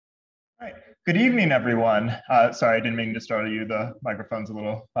All right. Good evening, everyone. Sorry, I didn't mean to startle you. The microphone's a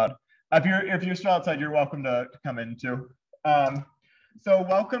little loud. If you're still outside, you're welcome to come in too. So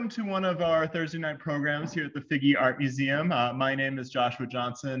welcome to one of our Thursday night programs here at the Figge Art Museum. My name is Joshua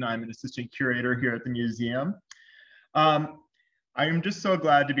Johnson. I'm an assistant curator here at the museum. I am just so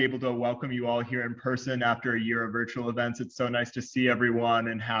glad to be able to welcome you all here in person after a year of virtual events. It's so nice to see everyone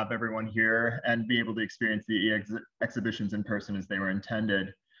and have everyone here and be able to experience the exhibitions in person as they were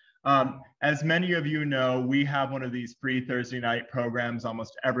intended. As many of you know, we have one of these free Thursday night programs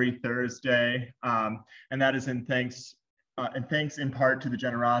almost every Thursday, and that is in thanks in part to the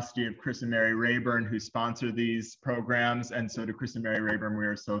generosity of Chris and Mary Rayburn, who sponsor these programs, and so to Chris and Mary Rayburn, we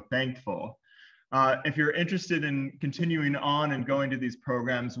are so thankful. If you're interested in continuing on and going to these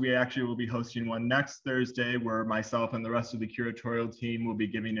programs, we actually will be hosting one next Thursday where myself and the rest of the curatorial team will be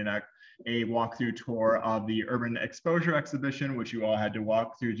giving a walkthrough tour of the Urban Exposure exhibition, which you all had to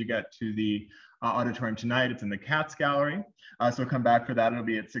walk through to get to the auditorium tonight. It's in the Katz Gallery. So come back for that. It'll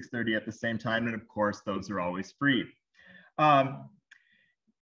be at 6:30 at the same time. And of course, those are always free.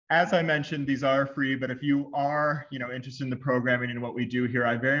 As I mentioned, these are free, but if you are interested in the programming and what we do here,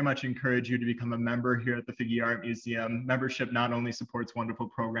 I very much encourage you to become a member here at the Figge Art Museum. Membership not only supports wonderful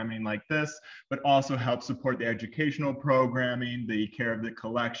programming like this, but also helps support the educational programming, the care of the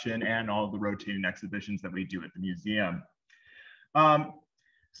collection, and all the rotating exhibitions that we do at the museum.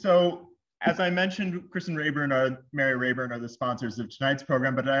 So as I mentioned, Chris and Mary Rayburn are the sponsors of tonight's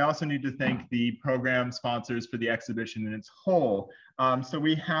program, but I also need to thank the program sponsors for the exhibition in its whole. So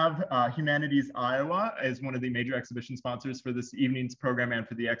we have Humanities Iowa as one of the major exhibition sponsors for this evening's program and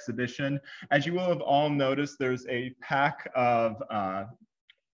for the exhibition. As you will have all noticed, there's a pack of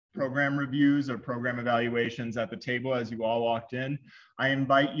program reviews or program evaluations at the table as you all walked in. I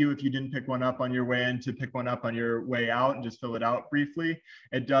invite you, if you didn't pick one up on your way in, to pick one up on your way out and just fill it out briefly.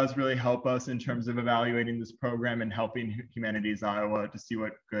 It does really help us in terms of evaluating this program and helping Humanities Iowa to see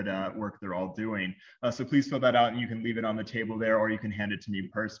what good work they're all doing. So please fill that out and you can leave it on the table there or you can hand it to me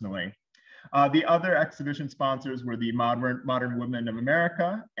personally. The other exhibition sponsors were the Modern Women of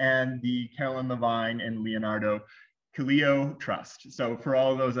America and the Carolyn Levine and Leonardo Kileo Trust. So for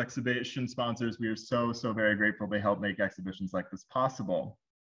all of those exhibition sponsors, we are so very grateful they help make exhibitions like this possible.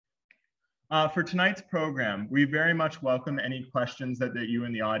 For tonight's program, we very much welcome any questions that you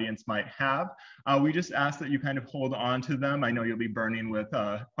in the audience might have. We just ask that you kind of hold on to them. I know you'll be burning with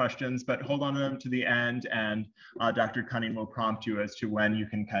questions, but hold on to them to the end, and Dr. Cunning will prompt you as to when you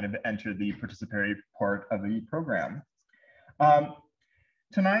can kind of enter the participatory part of the program.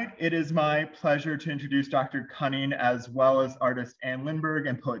 Tonight, it is my pleasure to introduce Dr. Cunning, as well as artist Anne Lindberg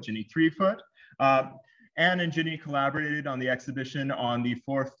and poet Ginny Threefoot. Anne and Ginny collaborated on the exhibition on the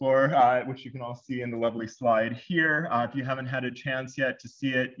 4th floor, which you can all see in the lovely slide here. If you haven't had a chance yet to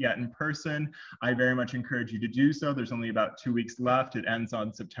see it yet in person, I very much encourage you to do so. There's only about 2 weeks left. It ends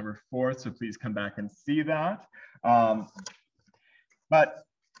on September 4th, so please come back and see that. But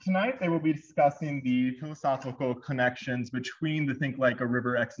tonight, they will be discussing the philosophical connections between the Think Like a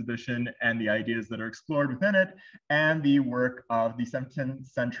River exhibition and the ideas that are explored within it, and the work of the 17th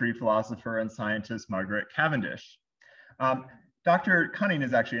century philosopher and scientist Margaret Cavendish. Dr. Cunning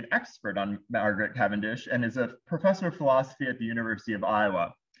is actually an expert on Margaret Cavendish and is a professor of philosophy at the University of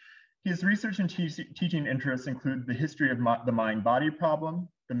Iowa. His research and teaching interests include the history of the mind-body problem,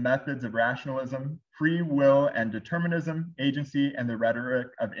 the methods of rationalism, free will and determinism, agency, and the rhetoric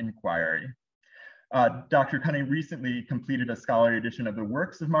of inquiry. Dr. Cunning recently completed a scholarly edition of the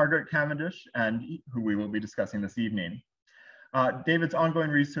works of Margaret Cavendish, and who we will be discussing this evening. David's ongoing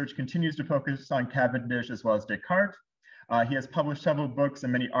research continues to focus on Cavendish as well as Descartes. He has published several books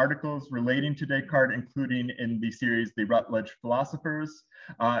and many articles relating to Descartes, including in the series, The Routledge Philosophers.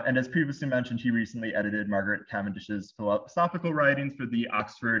 And as previously mentioned, he recently edited Margaret Cavendish's philosophical writings for the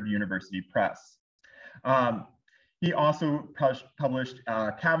Oxford University Press. He also published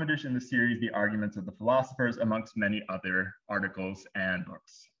Cavendish in the series, The Arguments of the Philosophers, amongst many other articles and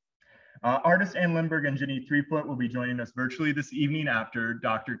books. Artist Anne Lindberg and Ginny Threefoot will be joining us virtually this evening after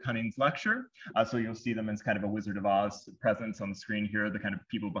Dr. Cunning's lecture. So you'll see them as kind of a Wizard of Oz presence on the screen here, the kind of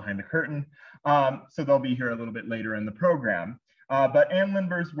people behind the curtain. So they'll be here a little bit later in the program. But Anne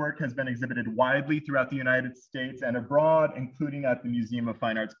Lindberg's work has been exhibited widely throughout the United States and abroad, including at the Museum of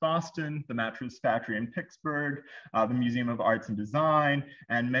Fine Arts Boston, the Mattress Factory in Pittsburgh, the Museum of Arts and Design,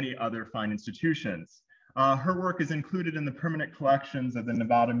 and many other fine institutions. Her work is included in the permanent collections of the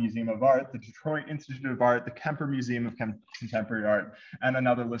Nevada Museum of Art, the Detroit Institute of Art, the Kemper Museum of Contemporary Art, and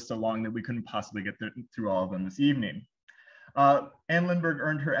another list so long that we couldn't possibly get through all of them this evening. Anne Lindberg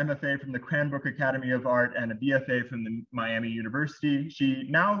earned her MFA from the Cranbrook Academy of Art and a BFA from the Miami University. She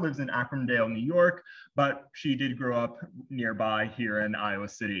now lives in Akron-Dale, New York, but she did grow up nearby here in Iowa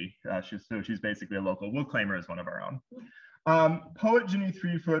City. So she's basically a local. We'll claim her as one of our own. Poet Ginny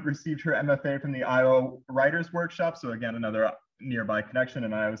Threefoot received her MFA from the Iowa Writers Workshop. So again, another nearby connection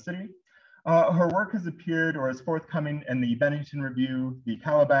in Iowa City. Her work has appeared or is forthcoming in the Bennington Review, the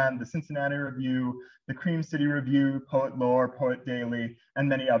Caliban, the Cincinnati Review, the Cream City Review, Poet Lore, Poet Daily, and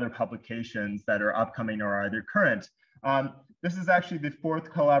many other publications that are upcoming or either current. This is actually the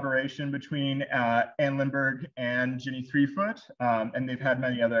fourth collaboration between Anne Lindberg and Ginny Threefoot, and they've had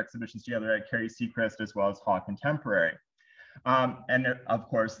many other exhibitions together at Carrie Seacrest as well as Haw Contemporary. And of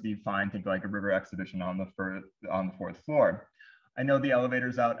course, the fine Think Like a River exhibition on the fourth floor. I know the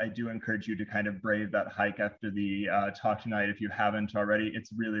elevator's out. I do encourage you to kind of brave that hike after the talk tonight if you haven't already.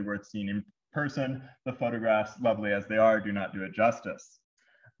 It's really worth seeing in person. The photographs, lovely as they are, do not do it justice.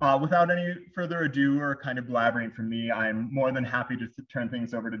 Without any further ado or kind of blabbering from me, I'm more than happy to turn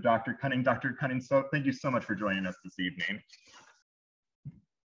things over to Dr. Cunning. Dr. Cunning, so thank you so much for joining us this evening.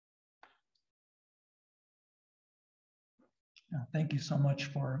 Thank you so much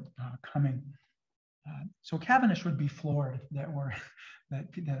for coming. So Cavendish would be floored that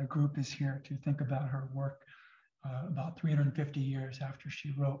a group is here to think about her work about 350 years after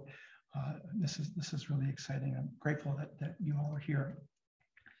she wrote. This is really exciting. I'm grateful that you all are here.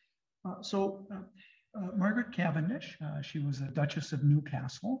 Margaret Cavendish, she was a Duchess of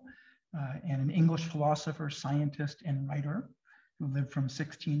Newcastle and an English philosopher, scientist, and writer who lived from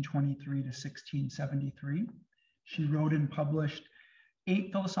 1623 to 1673. She wrote and published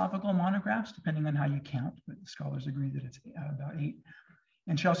 8 philosophical monographs, depending on how you count, but scholars agree that it's about 8.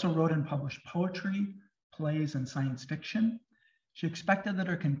 And she also wrote and published poetry, plays, and science fiction. She expected that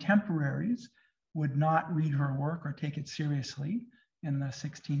her contemporaries would not read her work or take it seriously in the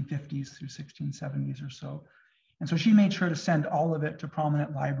 1650s through 1670s or so. And so she made sure to send all of it to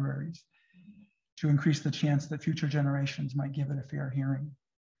prominent libraries to increase the chance that future generations might give it a fair hearing.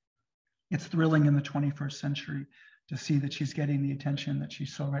 It's thrilling in the 21st century to see that she's getting the attention that she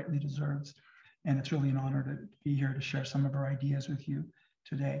so rightly deserves. And it's really an honor to be here to share some of her ideas with you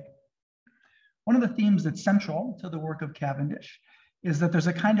today. One of the themes that's central to the work of Cavendish is that there's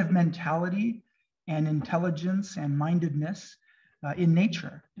a kind of mentality and intelligence and mindedness in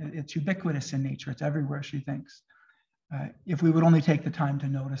nature. It's ubiquitous in nature. It's everywhere, she thinks, if we would only take the time to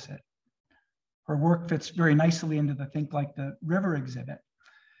notice it. Her work fits very nicely into the Think Like the River exhibit.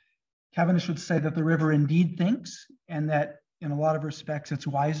 Cavendish would say that the river indeed thinks, and that in a lot of respects, it's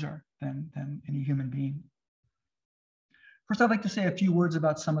wiser than any human being. First, I'd like to say a few words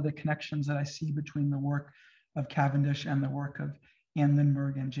about some of the connections that I see between the work of Cavendish and the work of Anne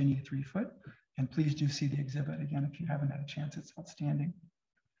Lindberg and Ginny Threefoot. And please do see the exhibit again if you haven't had a chance. It's outstanding.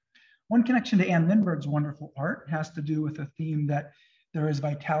 One connection to Anne Lindberg's wonderful art has to do with a theme that there is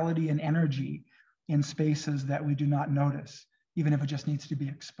vitality and energy in spaces that we do not notice, even if it just needs to be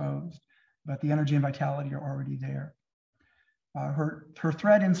exposed. But the energy and vitality are already there. Her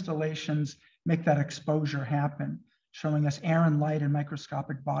thread installations make that exposure happen, showing us air and light and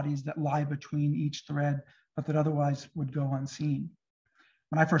microscopic bodies that lie between each thread, but that otherwise would go unseen.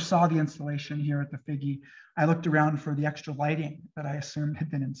 When I first saw the installation here at the Figge, I looked around for the extra lighting that I assumed had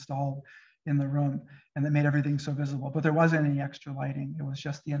been installed in the room and that made everything so visible, but there wasn't any extra lighting. It was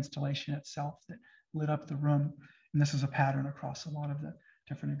just the installation itself that lit up the room. And this is a pattern across a lot of the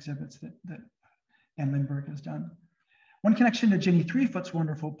different exhibits that Anne Lindberg has done. One connection to Ginny Threefoot's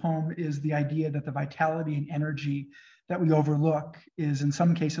wonderful poem is the idea that the vitality and energy that we overlook is in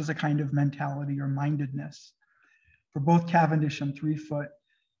some cases a kind of mentality or mindedness. For both Cavendish and Threefoot,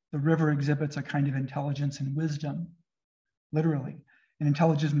 the river exhibits a kind of intelligence and wisdom, literally, an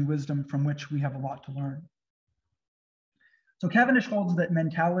intelligence and wisdom from which we have a lot to learn. So Cavendish holds that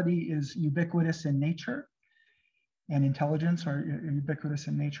mentality is ubiquitous in nature and intelligence are ubiquitous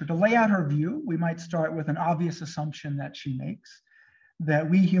in nature. To lay out her view, we might start with an obvious assumption that she makes, that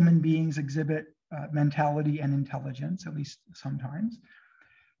we human beings exhibit mentality and intelligence, at least sometimes.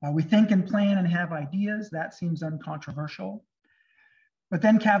 We think and plan and have ideas. That seems uncontroversial. But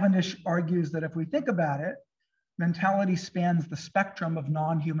then Cavendish argues that if we think about it, mentality spans the spectrum of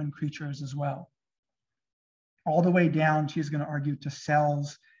non-human creatures as well. All the way down, she's going to argue to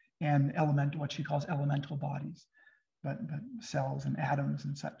cells and what she calls elemental bodies, but cells and atoms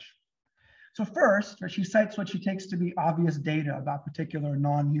and such. So first, she cites what she takes to be obvious data about particular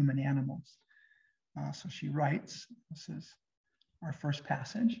non-human animals. So she writes, this is our first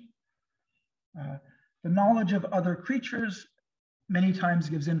passage. The knowledge of other creatures many times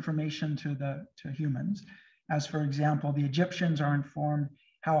gives information to humans, as for example, the Egyptians are informed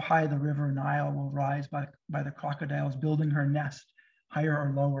how high the river Nile will rise by the crocodiles building her nest higher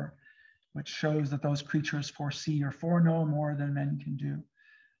or lower, which shows that those creatures foresee or foreknow more than men can do.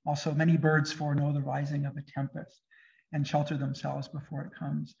 Also, many birds foreknow the rising of a tempest and shelter themselves before it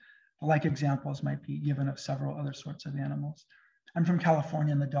comes. The like examples might be given of several other sorts of animals. I'm from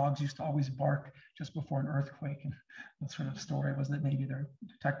California, and the dogs used to always bark just before an earthquake. And the sort of story was that maybe they're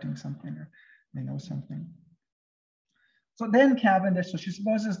detecting something or they know something. So then Cavendish, so she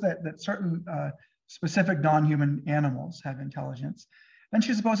supposes that certain specific non-human animals have intelligence. Then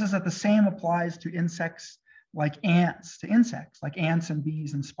she supposes that the same applies to insects like ants, like ants and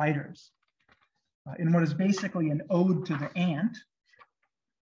bees and spiders. In what is basically an ode to the ant,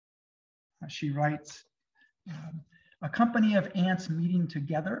 she writes, a company of ants meeting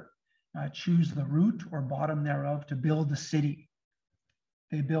together choose the root or bottom thereof to build a city.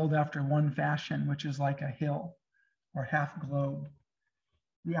 They build after one fashion, which is like a hill or half globe,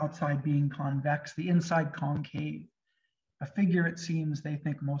 the outside being convex, the inside concave, a figure it seems they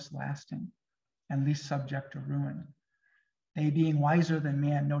think most lasting and least subject to ruin. They being wiser than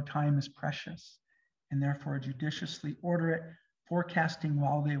man, no time is precious, and therefore judiciously order it, forecasting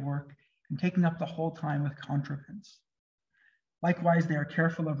while they work and taking up the whole time with contrivance. Likewise, they are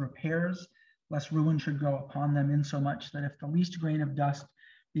careful of repairs, lest ruin should go upon them, insomuch that if the least grain of dust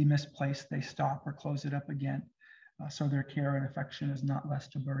be misplaced, they stop or close it up again. So their care and affection is not less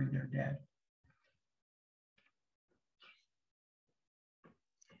to bury their dead.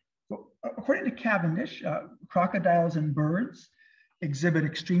 So, according to Cavendish, crocodiles and birds exhibit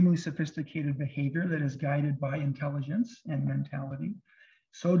extremely sophisticated behavior that is guided by intelligence and mentality.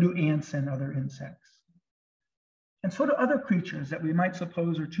 So do ants and other insects. And so do other creatures that we might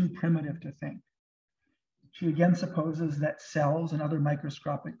suppose are too primitive to think. She again supposes that cells and other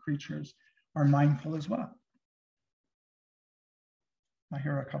microscopic creatures are mindful as well.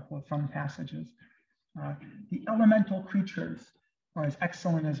 Here are a couple of fun passages. The elemental creatures are as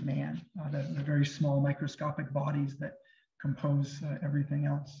excellent as man, the very small microscopic bodies that compose everything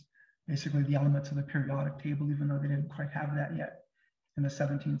else. Basically the elements of the periodic table, even though they didn't quite have that yet in the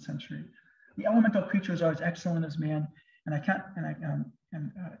 17th century. The elemental creatures are as excellent as man, and I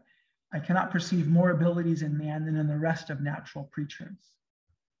cannot perceive more abilities in man than in the rest of natural creatures.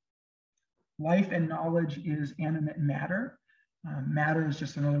 Life and knowledge is animate matter. Matter is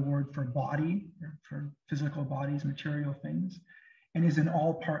just another word for body, or for physical bodies, material things, and is in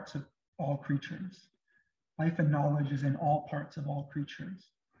all parts of all creatures. Life and knowledge is in all parts of all creatures.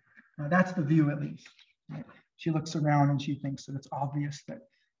 That's the view, at least. Right? She looks around and she thinks that it's obvious that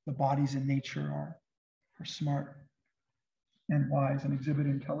the bodies in nature are smart and wise and exhibit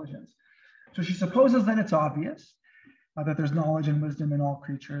intelligence. So she supposes that it's obvious that there's knowledge and wisdom in all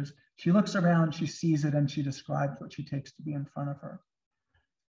creatures. She looks around, she sees it, and she describes what she takes to be in front of her.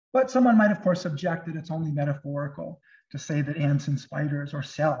 But someone might, of course, object that it's only metaphorical to say that ants and spiders or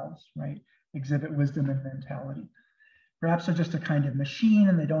cells, right, exhibit wisdom and mentality. Perhaps they're just a kind of machine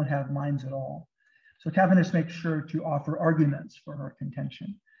and they don't have minds at all. So Cavendish makes sure to offer arguments for her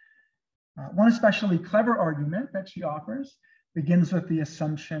contention. One especially clever argument that she offers begins with the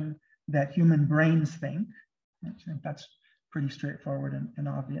assumption that human brains think. I think that's pretty straightforward and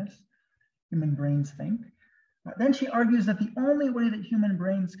obvious. Human brains think. Then she argues that the only way that human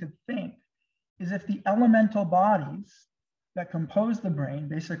brains could think is if the elemental bodies that compose the brain,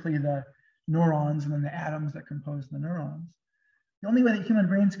 basically the neurons and then the atoms that compose the neurons, the only way that human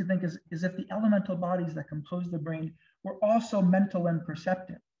brains could think is if the elemental bodies that compose the brain were also mental and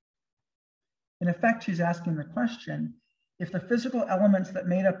perceptive. In effect, she's asking the question, if the physical elements that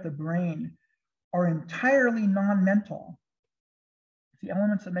made up the brain are entirely non-mental, if the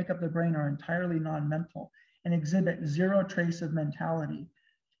elements that make up the brain are entirely non-mental and exhibit zero trace of mentality,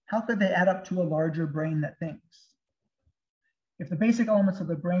 how could they add up to a larger brain that thinks? If the basic elements of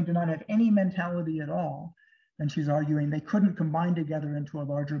the brain do not have any mentality at all, then she's arguing they couldn't combine together into a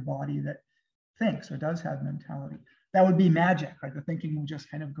larger body that thinks or does have mentality. That would be magic, right? The thinking will just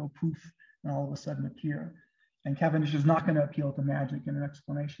kind of go poof and all of a sudden appear. And Cavendish is not going to appeal to magic in her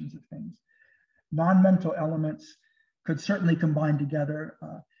explanations of things. Non-mental elements could certainly combine together.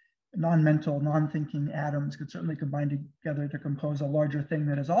 Non-mental, non-thinking atoms could certainly combine together to compose a larger thing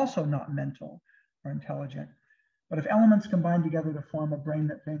that is also not mental or intelligent. But if elements combine together to form a brain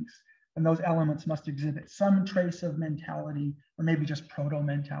that thinks, then those elements must exhibit some trace of mentality, or maybe just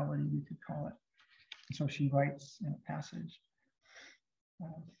proto-mentality, we could call it. And so she writes in a passage.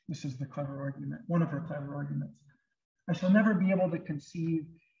 This is the clever argument, one of her clever arguments. I shall never be able to conceive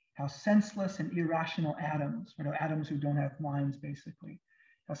how senseless and irrational atoms, atoms who don't have minds basically,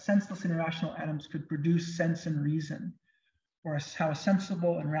 how senseless and irrational atoms could produce sense and reason, or how a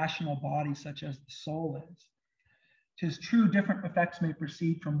sensible and rational body such as the soul is. 'Tis true, different effects may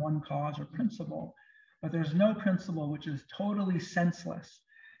proceed from one cause or principle, but there's no principle which is totally senseless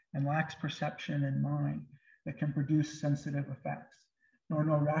and lacks perception and mind that can produce sensitive effects, nor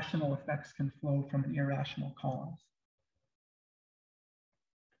no rational effects can flow from an irrational cause.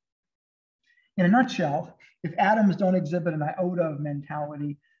 In a nutshell, if atoms don't exhibit an iota of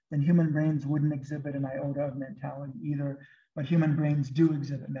mentality, then human brains wouldn't exhibit an iota of mentality either, but human brains do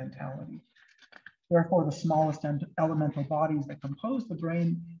exhibit mentality. Therefore, the smallest elemental bodies that compose the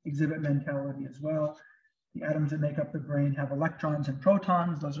brain exhibit mentality as well. The atoms that make up the brain have electrons and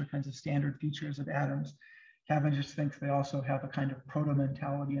protons. Those are kinds of standard features of atoms. Cavendish thinks they also have a kind of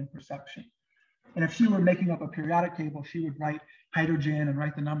proto-mentality and perception. And if she were making up a periodic table, she would write hydrogen and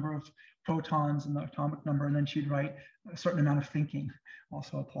write the number of protons and the atomic number, and then she'd write a certain amount of thinking.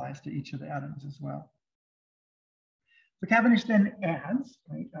 Also applies to each of the atoms as well. So Cavendish then adds,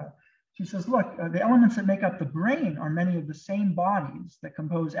 right, she says, look, the elements that make up the brain are many of the same bodies that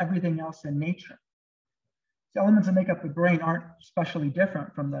compose everything else in nature. The elements that make up the brain aren't especially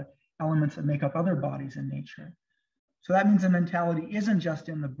different from the elements that make up other bodies in nature. So that means the mentality isn't just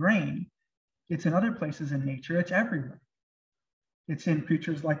in the brain, it's in other places in nature, it's everywhere. It's in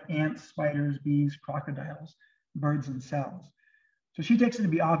creatures like ants, spiders, bees, crocodiles, birds, and cells. So she takes it to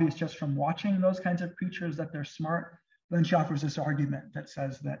be obvious just from watching those kinds of creatures that they're smart. Then she offers this argument that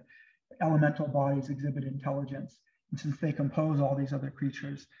says that elemental bodies exhibit intelligence. And since they compose all these other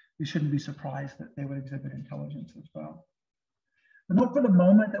creatures, we shouldn't be surprised that they would exhibit intelligence as well. But note for the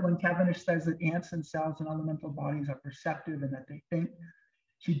moment that when Cavendish says that ants and cells and elemental bodies are perceptive and that they think,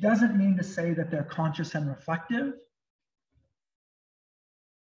 she doesn't mean to say that they're conscious and reflective.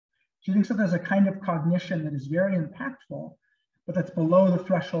 She thinks that there's a kind of cognition that is very impactful, but that's below the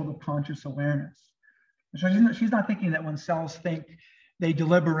threshold of conscious awareness. So she's not thinking that when cells think, they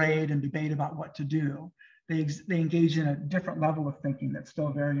deliberate and debate about what to do. They engage in a different level of thinking that's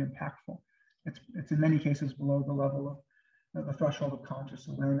still very impactful. It's in many cases below the level of the threshold of conscious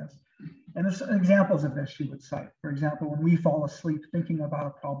awareness. And there's examples of this she would cite. For example, when we fall asleep thinking about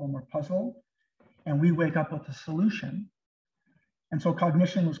a problem or puzzle, and we wake up with a solution. And so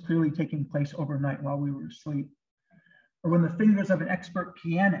cognition was clearly taking place overnight while we were asleep. Or when the fingers of an expert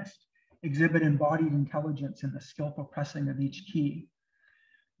pianist exhibit embodied intelligence in the skillful pressing of each key,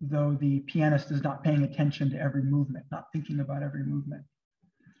 though the pianist is not paying attention to every movement, not thinking about every movement.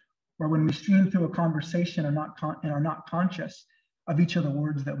 Or when we stream through a conversation and are not conscious of each of the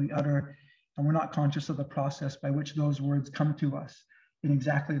words that we utter, and we're not conscious of the process by which those words come to us in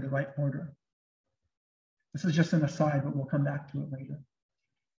exactly the right order. This is just an aside, but we'll come back to it later.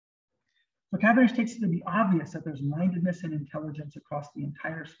 So Cavendish takes it to be obvious that there's mindedness and intelligence across the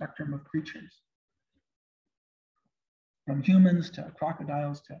entire spectrum of creatures, from humans to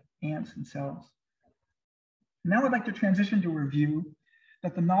crocodiles to ants and cells. Now I'd like to transition to a review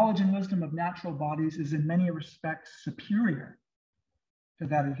that the knowledge and wisdom of natural bodies is in many respects superior to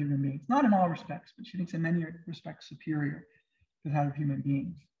that of human beings. Not in all respects, but she thinks in many respects superior to that of human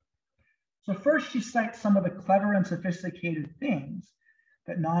beings. So first she cites some of the clever and sophisticated things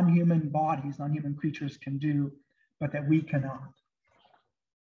that non-human bodies, non-human creatures can do, but that we cannot.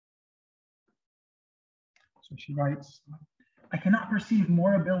 So she writes, I cannot perceive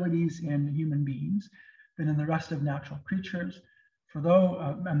more abilities in human beings than in the rest of natural creatures. For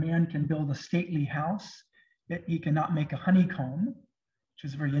though a man can build a stately house, yet he cannot make a honeycomb, which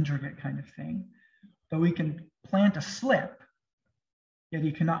is a very intricate kind of thing. Though he can plant a slip, yet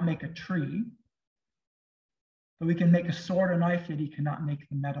he cannot make a tree. Though he can make a sword or knife, yet he cannot make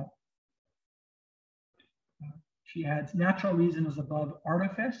the metal. She adds, natural reason is above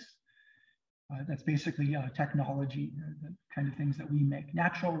artifice. That's basically technology, the kind of things that we make.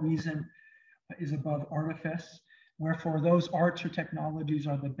 Natural reason is above artifice. Wherefore those arts or technologies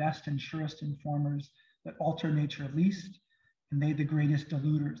are the best and surest informers that alter nature least, and they the greatest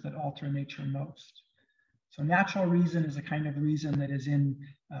deluders that alter nature most. So natural reason is a kind of reason that is in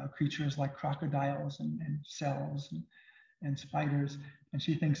creatures like crocodiles and cells and spiders. And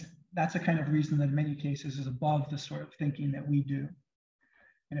she thinks that's a kind of reason that in many cases is above the sort of thinking that we do.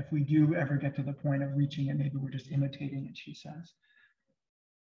 And if we do ever get to the point of reaching it, maybe we're just imitating it, she says.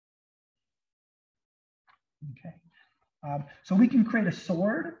 Okay. So we can create a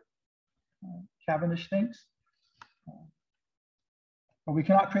sword, Cavendish thinks, but we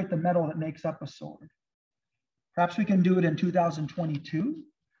cannot create the metal that makes up a sword. Perhaps we can do it in 2022,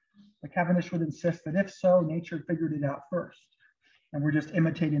 but Cavendish would insist that if so, nature figured it out first, and we're just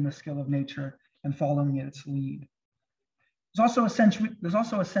imitating the skill of nature and following its lead. There's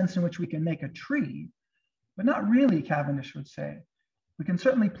also a sense in which we can make a tree, but not really, Cavendish would say. We can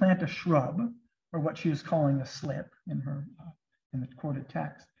certainly plant a shrub, or what she is calling a slip in the quoted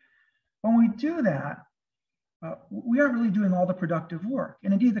text. When we do that, we aren't really doing all the productive work.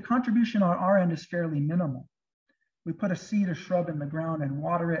 And indeed, the contribution on our end is fairly minimal. We put a seed or shrub in the ground and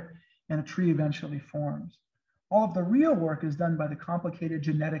water it, and a tree eventually forms. All of the real work is done by the complicated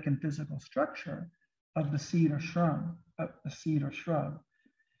genetic and physical structure of the seed or shrub.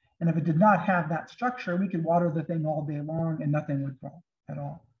 And if it did not have that structure, we could water the thing all day long and nothing would grow at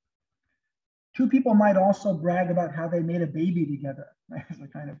all. Two people might also brag about how they made a baby together, right, as a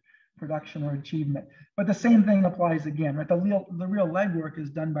kind of production or achievement. But the same thing applies again, right? The real legwork is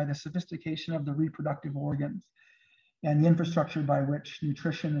done by the sophistication of the reproductive organs and the infrastructure by which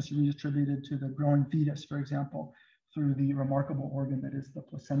nutrition is redistributed to the growing fetus, for example, through the remarkable organ that is the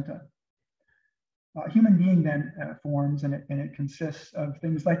placenta. A human being then forms, and it consists of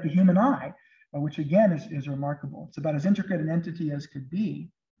things like the human eye, which again is remarkable. It's about as intricate an entity as could be,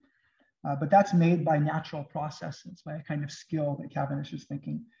 but that's made by natural processes, by a kind of skill that Cavendish is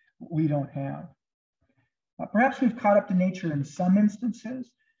thinking we don't have. Perhaps we've caught up to nature in some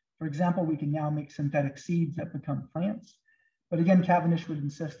instances. For example, we can now make synthetic seeds that become plants. But again, Cavendish would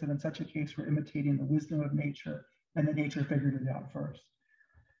insist that in such a case, we're imitating the wisdom of nature, and that nature figured it out first.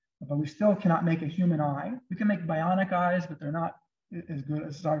 But we still cannot make a human eye. We can make bionic eyes, but they're not as good,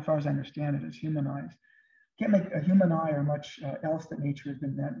 as far as I understand it, as human eyes. Can't make a human eye or much else that nature has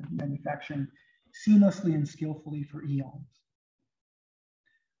been manufacturing seamlessly and skillfully for eons.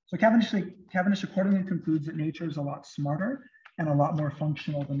 So Cavendish accordingly concludes that nature is a lot smarter and a lot more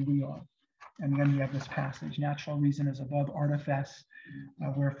functional than we are. And then we have this passage: natural reason is above artifice,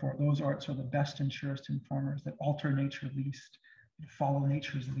 wherefore those arts are the best and surest informers that alter nature least, follow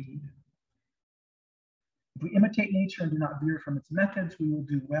nature's lead. If we imitate nature and do not veer from its methods, we will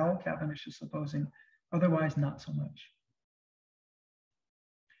do well, Cavendish is supposing, otherwise not so much.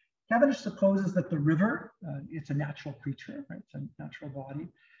 Cavendish supposes that the river, it's a natural creature, right? It's a natural body,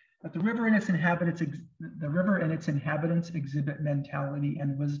 but the river and its inhabitants exhibit mentality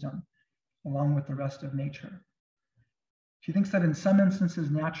and wisdom, along with the rest of nature. She thinks that in some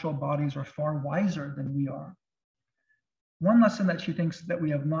instances, natural bodies are far wiser than we are. One lesson that she thinks that we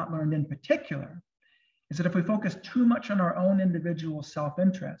have not learned in particular is that if we focus too much on our own individual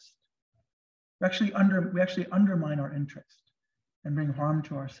self-interest, we actually undermine our interest and bring harm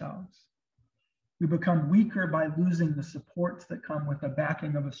to ourselves. We become weaker by losing the supports that come with the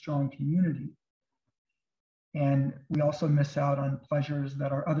backing of a strong community. And we also miss out on pleasures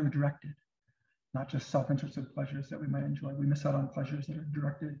that are other-directed, not just self-interested pleasures that we might enjoy. We miss out on pleasures that are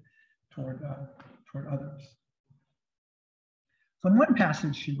directed toward others. So in one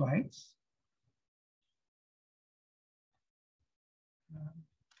passage she writes,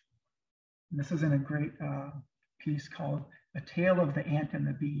 this is in a great piece called A Tale of the Ant and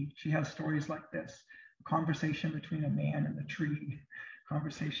the Bee. She has stories like this: a conversation between a man and the tree,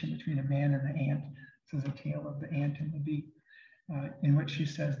 conversation between a man and the ant. This is A Tale of the Ant and the Bee, in which she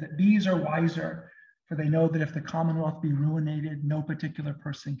says that bees are wiser, for they know that if the commonwealth be ruinated, no particular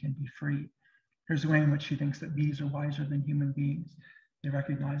person can be free. Here's the way in which she thinks that bees are wiser than human beings. They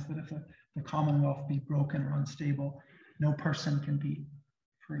recognize that if the commonwealth be broken or unstable, no person can be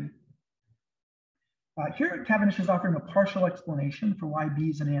free. Here, Cavendish is offering a partial explanation for why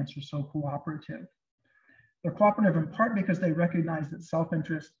bees and ants are so cooperative. They're cooperative in part because they recognize that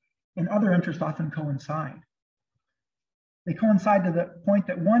self-interest and other interests often coincide. They coincide to the point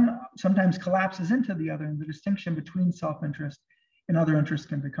that one sometimes collapses into the other, and the distinction between self-interest and other interests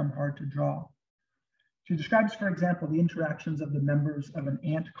can become hard to draw. She describes, for example, the interactions of the members of an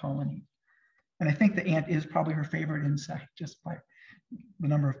ant colony. And I think the ant is probably her favorite insect, just by the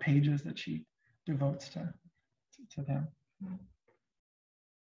number of pages that she devotes to them.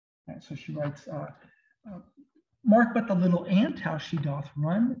 And so she writes, mark but the little ant how she doth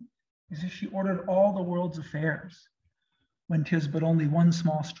run, as if she ordered all the world's affairs, when 'tis but only one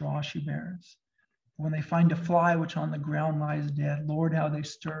small straw she bears. When they find a fly which on the ground lies dead, Lord, how they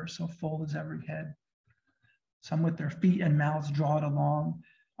stir, so full is every head. Some with their feet and mouths draw it along,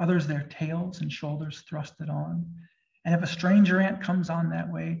 others their tails and shoulders thrust it on. And if a stranger ant comes on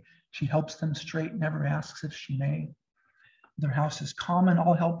that way, she helps them straight, never asks if she may. Their house is common,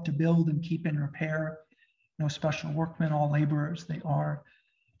 all help to build and keep in repair. No special workmen, all laborers they are.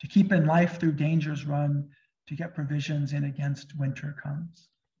 To keep in life through dangers run, to get provisions in against winter comes.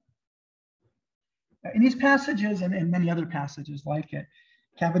 In these passages and in many other passages like it,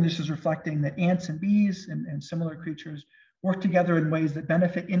 Cavendish is reflecting that ants and bees and similar creatures work together in ways that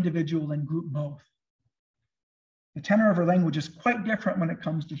benefit individual and group both. The tenor of her language is quite different when it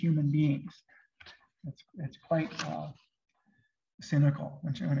comes to human beings. It's quite cynical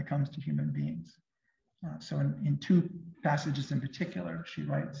when it comes to human beings. So in two passages in particular, she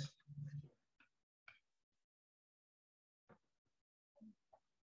writes,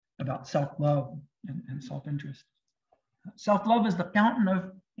 about self-love and self-interest. Self-love is the fountain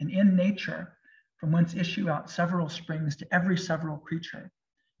of and in nature, from whence issue out several springs to every several creature,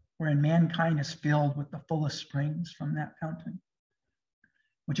 wherein mankind is filled with the fullest springs from that fountain,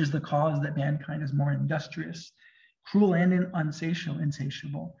 which is the cause that mankind is more industrious, cruel, and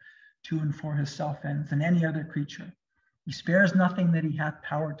insatiable to and for his self-ends than any other creature. He spares nothing that he hath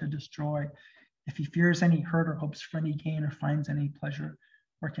power to destroy. If he fears any hurt or hopes for any gain or finds any pleasure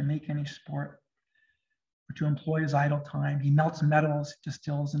or can make any sport, or to employ his idle time, he melts metals,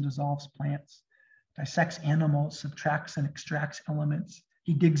 distills and dissolves plants, dissects animals, subtracts and extracts elements.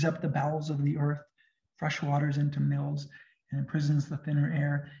 He digs up the bowels of the earth, fresh waters into mills, and imprisons the thinner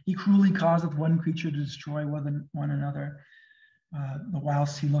air. He cruelly causeth one creature to destroy one another, the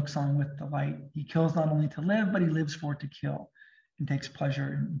whilst he looks on with delight. He kills not only to live, but he lives for to kill, and takes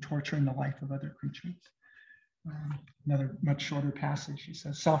pleasure in torturing the life of other creatures. Another much shorter passage, he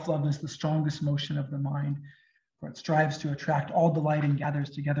says, self-love is the strongest motion of the mind, for it strives to attract all delight and gathers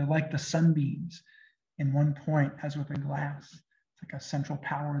together like the sunbeams in one point, as with a glass. It's like a central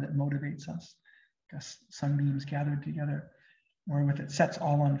power that motivates us, like sunbeams gathered together, wherewith it sets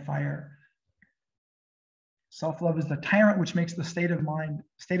all on fire. Self-love is the tyrant which makes the state of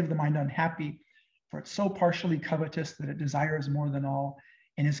the mind unhappy, for it's so partially covetous that it desires more than all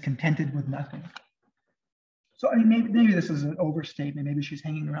and is contented with nothing. So I mean, maybe this is an overstatement. Maybe she's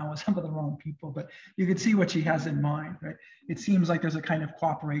hanging around with some of the wrong people, but you can see what she has in mind, right? It seems like there's a kind of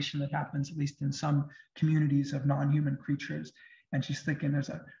cooperation that happens, at least in some communities of non-human creatures. And she's thinking there's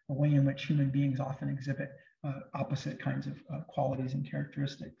a way in which human beings often exhibit opposite kinds of qualities and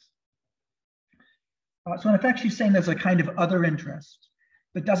characteristics. So in effect, she's saying there's a kind of other interest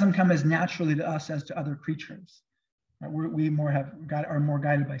that doesn't come as naturally to us as to other creatures. We are more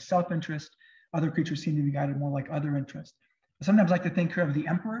guided by self-interest. Other creatures seem to be guided more like other interest. I sometimes like to think of the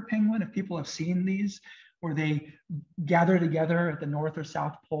emperor penguin, if people have seen these, where they gather together at the North or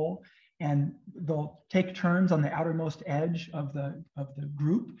South Pole, and they'll take turns on the outermost edge of the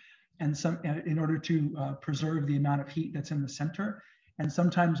group, and in order to preserve the amount of heat that's in the center. And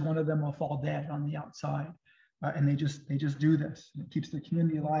sometimes one of them will fall dead on the outside, and they just do this. And it keeps the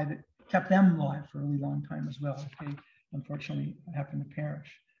community alive. It kept them alive for a really long time as well, if they unfortunately happen to perish.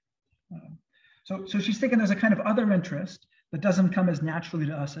 So she's thinking there's a kind of other interest that doesn't come as naturally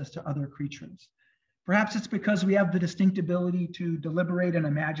to us as to other creatures. Perhaps it's because we have the distinct ability to deliberate and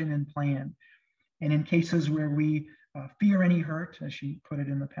imagine and plan. And in cases where we fear any hurt, as she put it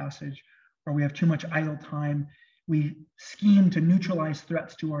in the passage, or we have too much idle time, we scheme to neutralize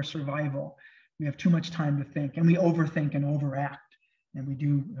threats to our survival. We have too much time to think, and we overthink and overact, and we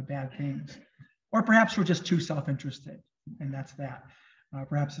do bad things. Or perhaps we're just too self-interested, and that's that.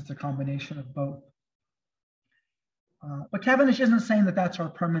 Perhaps it's a combination of both. But Cavendish isn't saying that that's our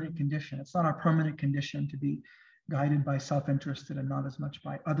permanent condition. It's not our permanent condition to be guided by self-interested and not as much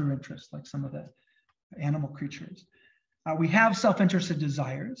by other interests, like some of the animal creatures. We have self-interested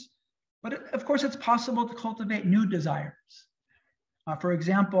desires, but of course it's possible to cultivate new desires. For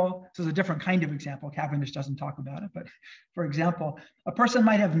example, this is a different kind of example. Cavendish doesn't talk about it, but for example, a person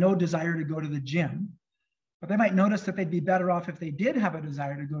might have no desire to go to the gym, but they might notice that they'd be better off if they did have a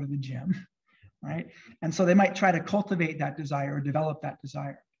desire to go to the gym, right? And so they might try to cultivate that desire or develop that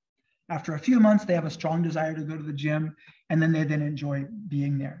desire. After a few months, they have a strong desire to go to the gym, and then they enjoy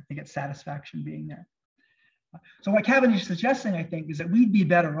being there. They get satisfaction being there. So what Cavendish is suggesting, I think, is that we'd be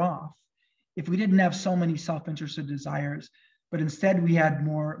better off if we didn't have so many self-interested desires, but instead we had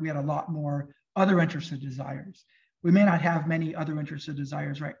a lot more other interested desires. We may not have many other interested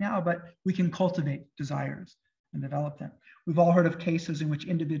desires right now, but we can cultivate desires and develop them. We've all heard of cases in which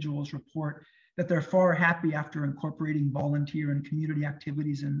individuals report that they're far happy after incorporating volunteer and community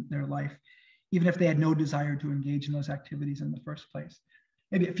activities in their life, even if they had no desire to engage in those activities in the first place.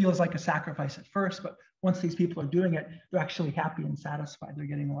 Maybe it feels like a sacrifice at first, but once these people are doing it, they're actually happy and satisfied. They're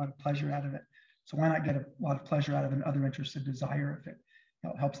getting a lot of pleasure out of it. So why not get a lot of pleasure out of an other interested desire if it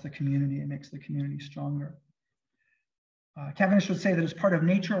helps the community and makes the community stronger? Cavendish would say that as part of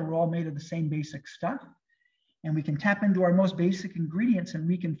nature, we're all made of the same basic stuff, and we can tap into our most basic ingredients and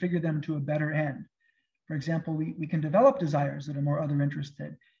reconfigure them to a better end. For example, we can develop desires that are more other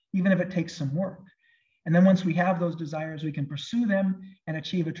interested, even if it takes some work. And then once we have those desires, we can pursue them and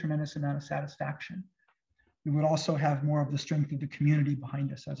achieve a tremendous amount of satisfaction. We would also have more of the strength of the community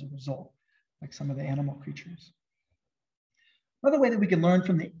behind us as a result, like some of the animal creatures. Another way that we can learn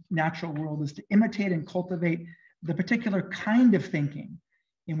from the natural world is to imitate and cultivate the particular kind of thinking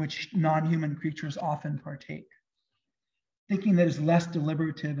in which non-human creatures often partake. Thinking that is less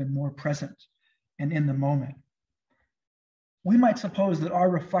deliberative and more present and in the moment. We might suppose that our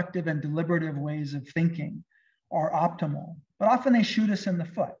reflective and deliberative ways of thinking are optimal, but often they shoot us in the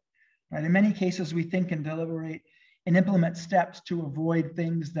foot. Right? In many cases, we think and deliberate and implement steps to avoid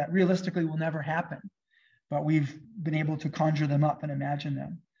things that realistically will never happen, but we've been able to conjure them up and imagine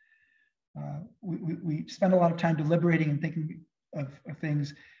them. We spend a lot of time deliberating and thinking of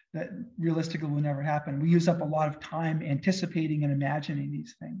things that realistically will never happen. We use up a lot of time anticipating and imagining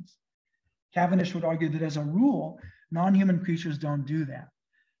these things. Cavendish would argue that as a rule, non-human creatures don't do that.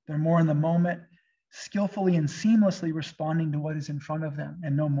 They're more in the moment, skillfully and seamlessly responding to what is in front of them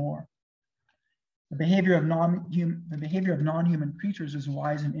and no more. The behavior of non-human creatures is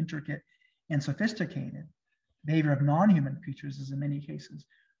wise and intricate and sophisticated. The behavior of non-human creatures is in many cases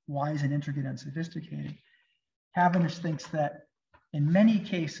wise and intricate and sophisticated. Cavendish thinks that in many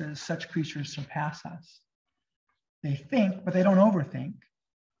cases, such creatures surpass us. They think, but they don't overthink.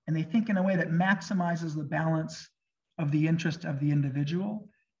 And they think in a way that maximizes the balance of the interest of the individual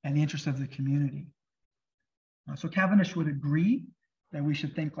and the interest of the community. So Cavendish would agree that we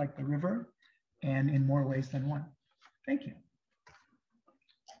should think like the river and in more ways than one. Thank you.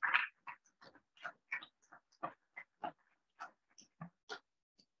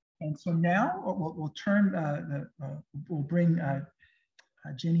 And so now we'll bring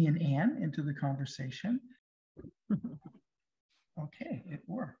Ginny and Anne into the conversation. Okay, it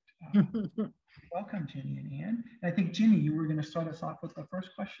worked. Welcome, Ginny and Anne. And I think, Ginny, you were going to start us off with the first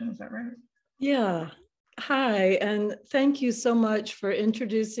question. Is that right? Yeah. Hi, and thank you so much for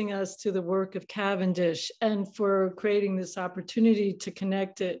introducing us to the work of Cavendish and for creating this opportunity to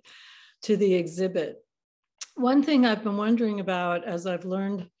connect it to the exhibit. One thing I've been wondering about as I've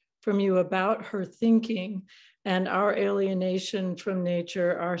learned from you about her thinking and our alienation from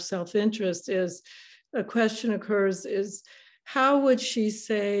nature, our self-interest, is a question occurs is, how would she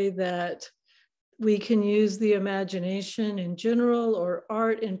say that we can use the imagination in general or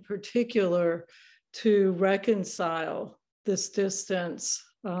art in particular to reconcile this distance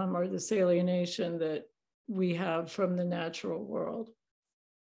or this alienation that we have from the natural world?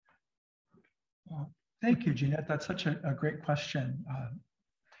 Well, thank you, Jeanette. That's such a great question.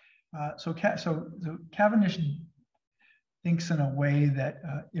 So Cavendish thinks in a way that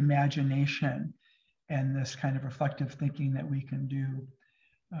imagination and this kind of reflective thinking that we can do,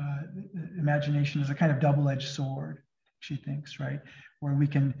 imagination is a kind of double-edged sword, she thinks, right? Where we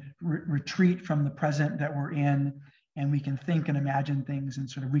can retreat from the present that we're in, and we can think and imagine things, and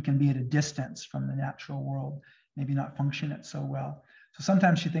sort of we can be at a distance from the natural world, maybe not function it so well. So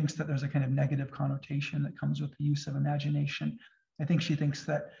sometimes she thinks that there's a kind of negative connotation that comes with the use of imagination. I think she thinks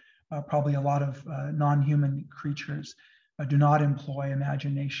that probably a lot of non-human creatures do not employ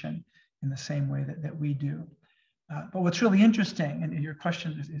imagination in the same way that we do. But what's really interesting, and your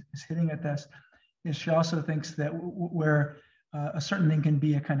question is hitting at this, is she also thinks that where a certain thing can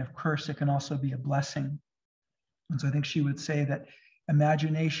be a kind of curse, it can also be a blessing. And so I think she would say that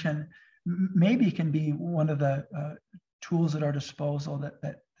imagination maybe can be one of the tools at our disposal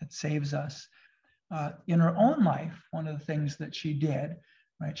that saves us. In her own life, one of the things that she did,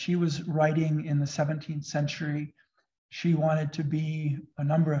 right, she was writing in the 17th century. She wanted to be a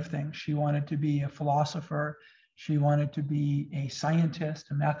number of things. She wanted to be a philosopher. She wanted to be a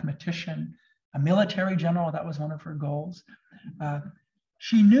scientist, a mathematician, a military general. That was one of her goals.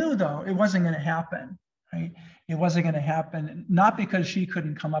 She knew, though, it wasn't going to happen, right? It wasn't going to happen, not because she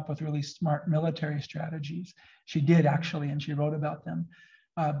couldn't come up with really smart military strategies. She did, actually, and she wrote about them,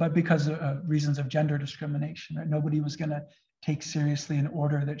 but because of reasons of gender discrimination. Right? Nobody was going to take seriously an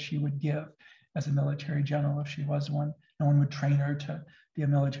order that she would give as a military general if she was one. No one would train her to be a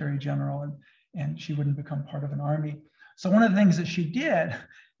military general, and she wouldn't become part of an army. So one of the things that she did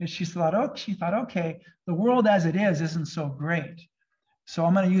is she thought, okay, the world as it is isn't so great. So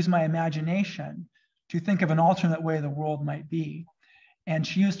I'm going to use my imagination to think of an alternate way the world might be. And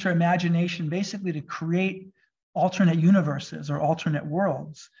she used her imagination basically to create alternate universes or alternate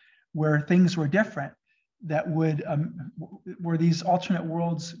worlds where things were different, that would, where these alternate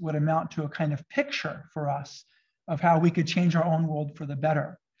worlds would amount to a kind of picture for us of how we could change our own world for the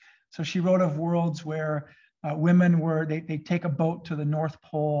better. So she wrote of worlds where women were, they'd take a boat to the North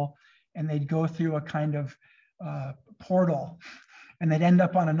Pole and they'd go through a kind of portal and they'd end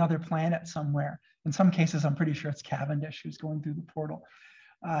up on another planet somewhere. In some cases, I'm pretty sure it's Cavendish who's going through the portal.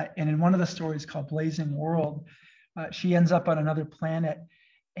 And in one of the stories called Blazing World, she ends up on another planet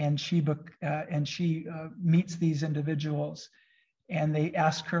and she meets these individuals and they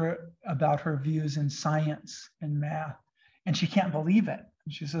ask her about her views in science and math, and she can't believe it.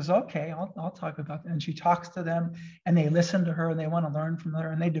 And she says, okay, I'll talk about that. And she talks to them, and they listen to her, and they want to learn from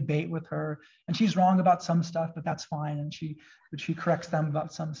her, and they debate with her. And she's wrong about some stuff, but that's fine. And she corrects them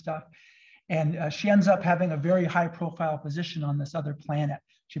about some stuff. And she ends up having a very high profile position on this other planet.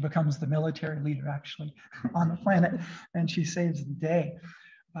 She becomes the military leader, actually, on the planet, and she saves the day.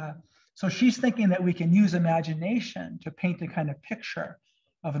 So she's thinking that we can use imagination to paint a kind of picture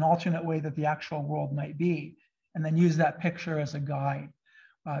of an alternate way that the actual world might be, and then use that picture as a guide.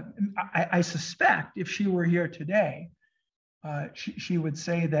 I suspect if she were here today, she would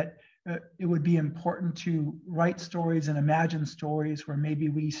say that it would be important to write stories and imagine stories where maybe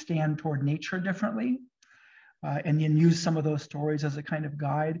we stand toward nature differently, and then use some of those stories as a kind of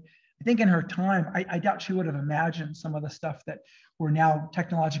guide. I think in her time, I doubt she would have imagined some of the stuff that we're now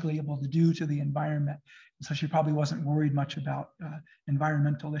technologically able to do to the environment. And so she probably wasn't worried much about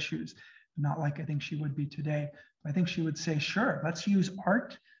environmental issues, not like I think she would be today. I think she would say, sure, let's use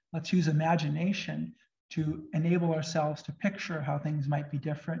art, let's use imagination to enable ourselves to picture how things might be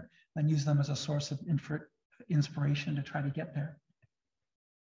different and use them as a source of inspiration to try to get there.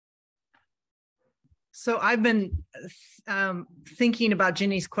 So I've been thinking about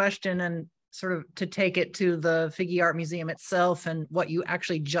Ginny's question and sort of to take it to the Figge Art Museum itself and what you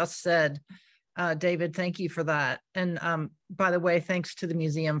actually just said. David, thank you for that. And by the way, thanks to the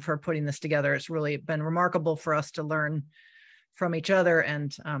museum for putting this together. It's really been remarkable for us to learn from each other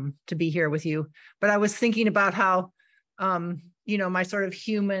and to be here with you. But I was thinking about how, you know, my sort of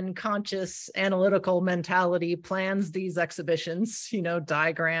human conscious analytical mentality plans these exhibitions, you know,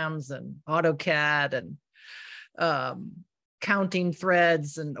 diagrams and AutoCAD and counting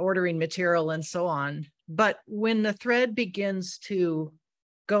threads and ordering material and so on. But when the thread begins to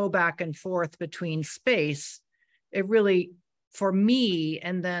go back and forth between space, it really, for me,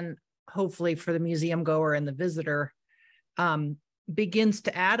 and then hopefully for the museum goer and the visitor, begins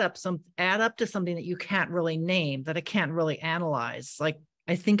to add up to something that you can't really name, that I can't really analyze. Like,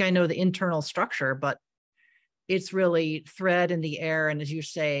 I think I know the internal structure, but it's really thread in the air. And as you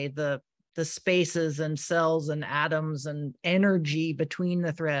say, the spaces and cells and atoms and energy between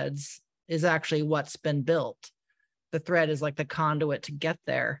the threads is actually what's been built. The thread is like the conduit to get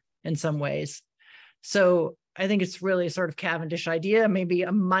there in some ways. So I think it's really sort of Cavendish idea, maybe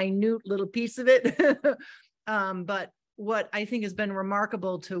a minute little piece of it. But what I think has been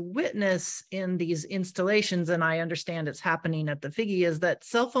remarkable to witness in these installations, and I understand it's happening at the Figge, is that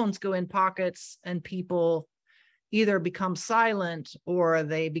cell phones go in pockets and people either become silent or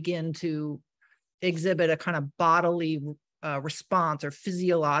they begin to exhibit a kind of bodily response or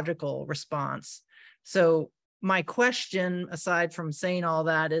physiological response. So my question, aside from saying all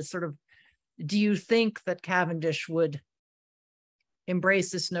that, is sort of, do you think that Cavendish would embrace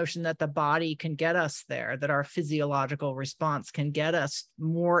this notion that the body can get us there, that our physiological response can get us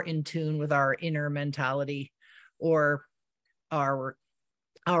more in tune with our inner mentality or our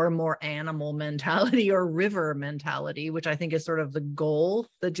more animal mentality or river mentality, which I think is sort of the goal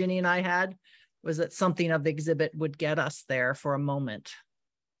that Ginny and I had, was that something of the exhibit would get us there for a moment?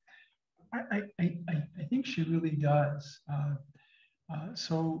 I think she really does.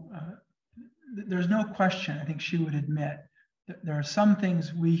 There's no question, I think she would admit that there are some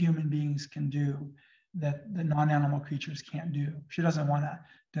things we human beings can do that the non-animal creatures can't do. She doesn't want to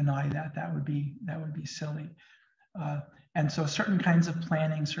deny that. That would be silly. And so certain kinds of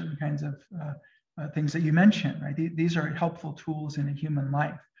planning, certain kinds of things that you mentioned, right? These are helpful tools in a human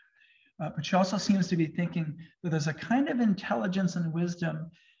life. But she also seems to be thinking that there's a kind of intelligence and wisdom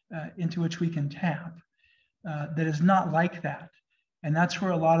into which we can tap that is not like that. And that's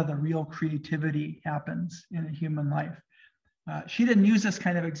where a lot of the real creativity happens in a human life. She didn't use this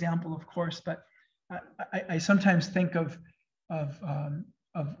kind of example, of course, but I sometimes think of a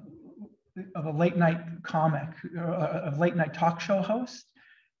late night comic, a late night talk show host,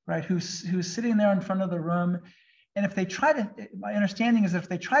 right? Who's sitting there in front of the room. And if they try to, my understanding is if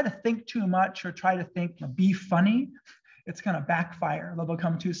they try to think too much or try to think, be funny, it's going to backfire. They'll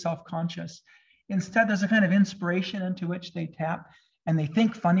become too self-conscious. Instead, there's a kind of inspiration into which they tap and they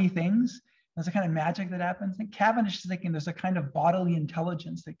think funny things. There's a kind of magic that happens. And Cavendish is thinking there's a kind of bodily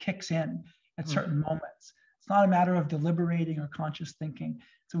intelligence that kicks in at certain moments. It's not a matter of deliberating or conscious thinking.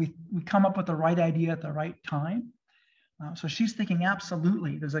 So we come up with the right idea at the right time. So she's thinking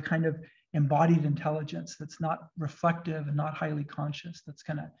absolutely there's a kind of embodied intelligence that's not reflective and not highly conscious that's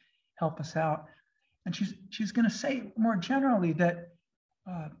going to help us out. And she's going to say more generally that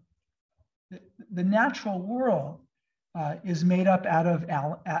the natural world is made up out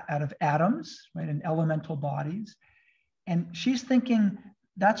of atoms, right, and elemental bodies. And she's thinking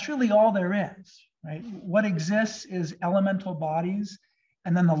that's really all there is, right? What exists is elemental bodies,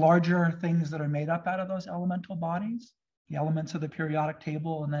 and then the larger things that are made up out of those elemental bodies, the elements of the periodic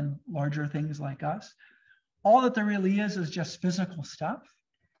table, and then larger things like us. All that there really is just physical stuff,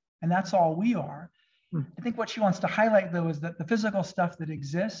 and that's all we are. I think what she wants to highlight, though, is that the physical stuff that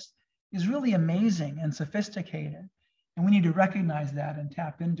exists is really amazing and sophisticated, and we need to recognize that and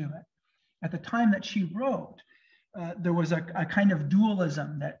tap into it. At the time that she wrote, there was a kind of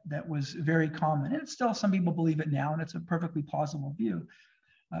dualism that was very common, and it's still, some people believe it now, and it's a perfectly plausible view.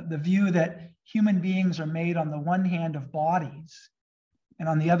 The view that human beings are made on the one hand of bodies, and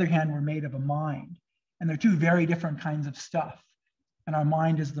on the other hand, we're made of a mind. And they're two very different kinds of stuff. And our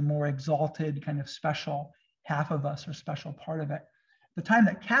mind is the more exalted, kind of special half of us, or special part of it. The time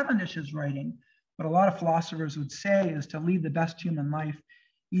that Cavendish is writing, what a lot of philosophers would say is, to lead the best human life,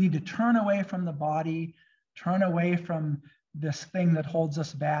 you need to turn away from the body, turn away from this thing that holds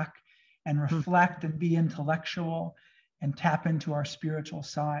us back, and reflect and be intellectual and tap into our spiritual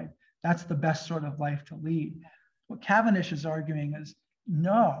side. That's the best sort of life to lead. What Cavendish is arguing is,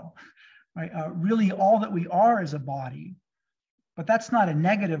 no, right? Really all that we are is a body, but that's not a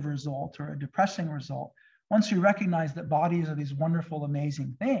negative result or a depressing result. Once you recognize that bodies are these wonderful,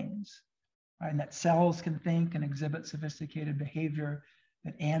 amazing things, right? And that cells can think and exhibit sophisticated behavior,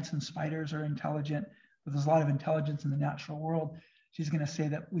 that ants and spiders are intelligent, that there's a lot of intelligence in the natural world. She's going to say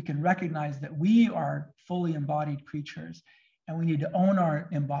that we can recognize that we are fully embodied creatures, and we need to own our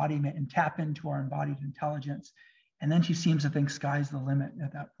embodiment and tap into our embodied intelligence. And then she seems to think sky's the limit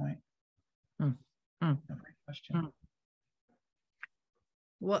at that point. Great question.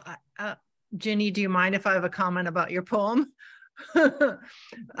 Well, Ginny, do you mind if I have a comment about your poem? To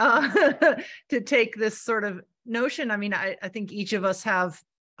take this sort of notion, I mean, I think each of us have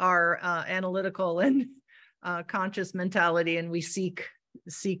our analytical and conscious mentality, and we seek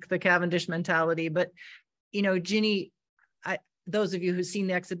the Cavendish mentality. But, you know, Ginny, those of you who've seen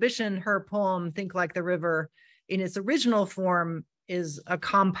the exhibition, her poem, Think Like the River, in its original form is a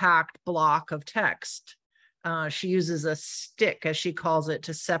compact block of text. She uses a stick, as she calls it,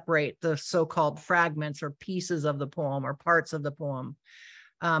 to separate the so-called fragments or pieces of the poem or parts of the poem.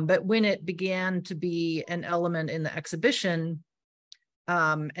 But when it began to be an element in the exhibition,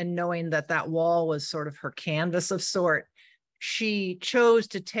 and knowing that that wall was sort of her canvas of sort, she chose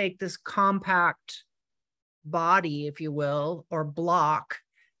to take this compact body, if you will, or block,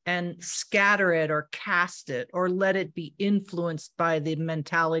 and scatter it or cast it or let it be influenced by the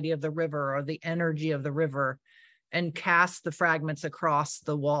mentality of the river or the energy of the river, and cast the fragments across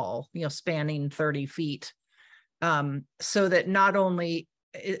the wall, you know, spanning 30 feet. So that not only,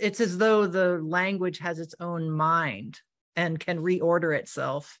 it's as though the language has its own mind and can reorder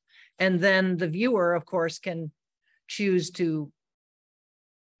itself. And then the viewer, of course, can choose to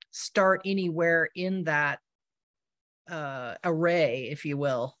start anywhere in that array, if you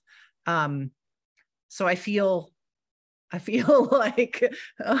will. So I feel like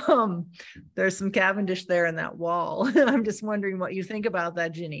there's some Cavendish there in that wall. I'm just wondering what you think about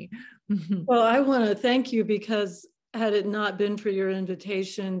that, Ginny. Well, I want to thank you, because had it not been for your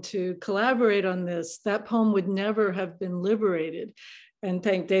invitation to collaborate on this, that poem would never have been liberated. And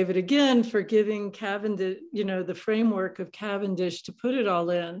thank David again for giving Cavendish, you know, the framework of Cavendish to put it all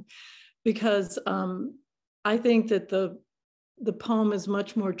in, because I think that the poem is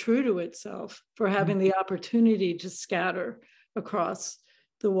much more true to itself for having the opportunity to scatter across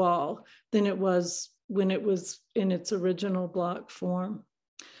the wall than it was when it was in its original block form.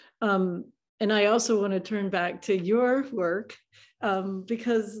 And I also want to turn back to your work,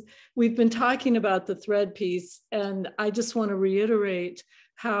 because we've been talking about the thread piece, and I just want to reiterate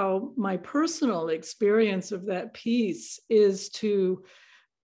how my personal experience of that piece is to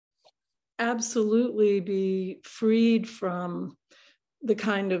absolutely be freed from the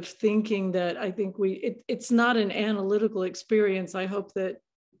kind of thinking that I think it's not an analytical experience. I hope that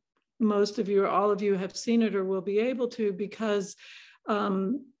most of you or all of you have seen it or will be able to, because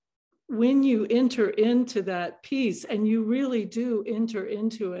when you enter into that piece, and you really do enter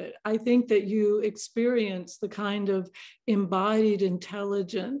into it, I think that you experience the kind of embodied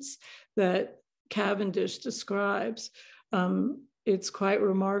intelligence that Cavendish describes. It's quite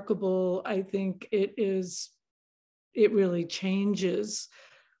remarkable. I think it really changes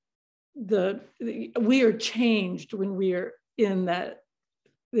we are changed when we are in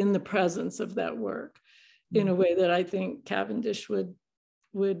the presence of that work in a way that I think Cavendish would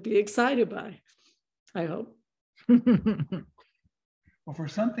be excited by, I hope. Well, for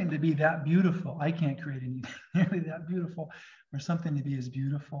something to be that beautiful, I can't create anything nearly that beautiful. For something to be as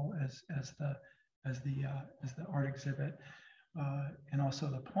beautiful as the the art exhibit, and also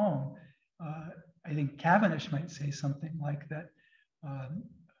the poem. I think Cavendish might say something like that.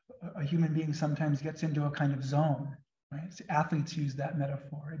 A human being sometimes gets into a kind of zone, right? So athletes use that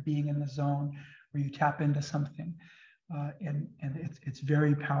metaphor, being in the zone where you tap into something, and it's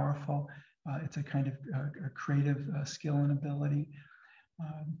very powerful. It's a kind of a creative skill and ability,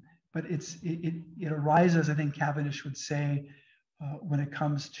 but it arises, I think Cavendish would say, when it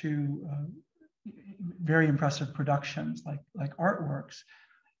comes to very impressive productions like artworks.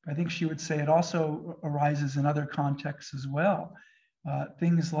 I think she would say it also arises in other contexts as well.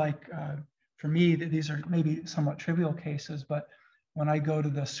 Things like, for me, these are maybe somewhat trivial cases, but when I go to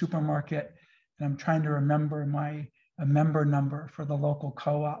the supermarket and I'm trying to remember a member number for the local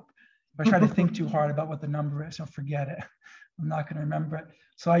co-op, if I try to think too hard about what the number is, I'll forget it. I'm not going to remember it.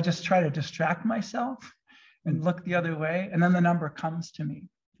 So I just try to distract myself and look the other way, and then the number comes to me,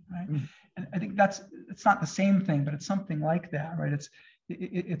 right? And I think it's not the same thing, but it's something like that, right?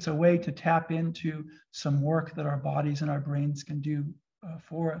 It's a way to tap into some work that our bodies and our brains can do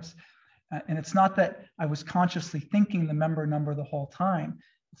for us. And it's not that I was consciously thinking the member number the whole time.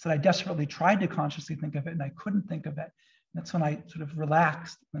 It's that I desperately tried to consciously think of it and I couldn't think of it. And that's when I sort of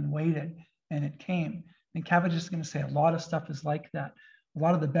relaxed and waited and it came. And Cavendish is going to say a lot of stuff is like that. A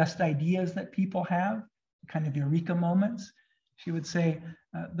lot of the best ideas that people have, kind of eureka moments, she would say,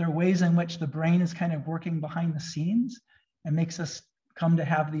 there are ways in which the brain is kind of working behind the scenes and makes us come to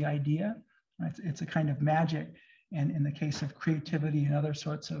have the idea. It's a kind of magic. And in the case of creativity and other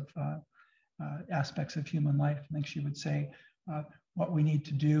sorts of aspects of human life, I think she would say what we need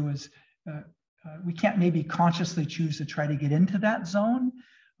to do is we can't maybe consciously choose to try to get into that zone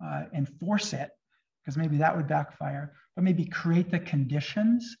and force it, because maybe that would backfire, but maybe create the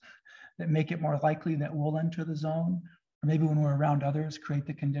conditions that make it more likely that we'll enter the zone, or maybe when we're around others, create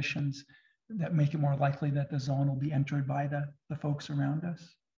the conditions that make it more likely that the zone will be entered by the folks around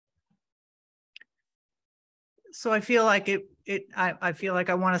us. So I feel like I feel like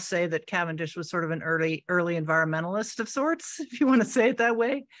I want to say that Cavendish was sort of an early environmentalist of sorts, if you want to say it that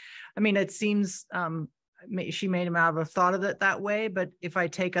way. I mean, it seems she made him out of a thought of it that way. But if I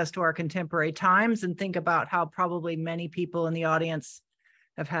take us to our contemporary times and think about how probably many people in the audience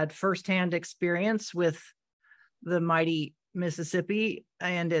have had firsthand experience with the mighty Mississippi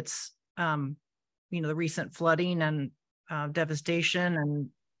and its, the recent flooding and devastation and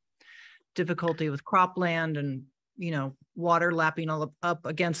difficulty with cropland and, water lapping all up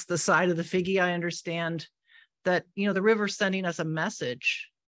against the side of the Figge, I understand that, the river's sending us a message.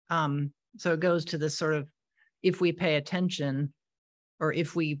 So it goes to this sort of, if we pay attention or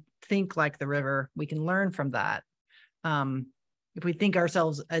if we think like the river, we can learn from that. If we think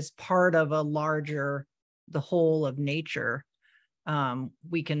ourselves as part of the whole of nature,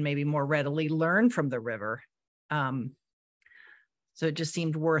 we can maybe more readily learn from the river. So it just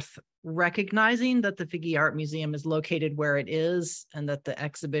seemed worth recognizing that the Figge Art Museum is located where it is and that the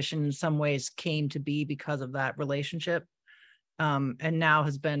exhibition in some ways came to be because of that relationship. And now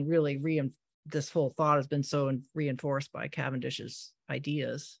has been really, this whole thought has been so reinforced by Cavendish's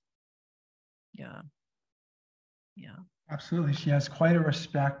ideas. Yeah. Absolutely. She has quite a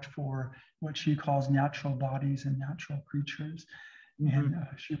respect for what she calls natural bodies and natural creatures. Mm-hmm. And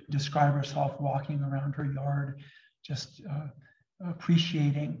she would describe herself walking around her yard, just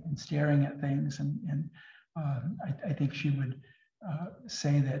appreciating and staring at things. And I think she would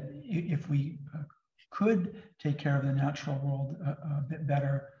say that if we could take care of the natural world a bit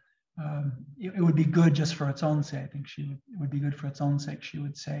better, it would be good just for its own sake. I think it would be good for its own sake, she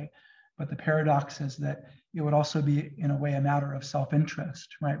would say. But the paradox is that it would also be, in a way, a matter of self-interest,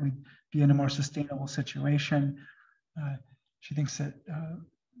 right? We'd be in a more sustainable situation. She thinks that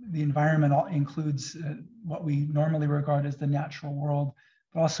the environment includes what we normally regard as the natural world,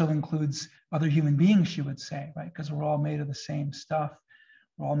 but also includes other human beings, she would say, right? Because we're all made of the same stuff.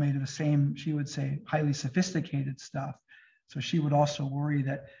 We're all made of the same, she would say, highly sophisticated stuff. So she would also worry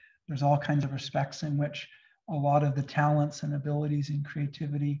that there's all kinds of respects in which a lot of the talents and abilities and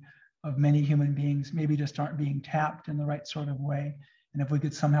creativity of many human beings maybe just aren't being tapped in the right sort of way. And if we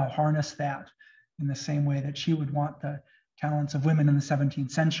could somehow harness that in the same way that she would want the talents of women in the 17th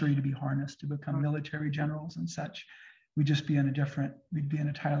century to be harnessed to become military generals and such, we'd be an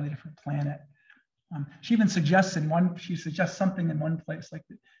entirely different planet. She even suggests something in one place, like,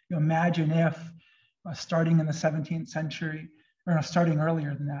 imagine if starting in the 17th century, or starting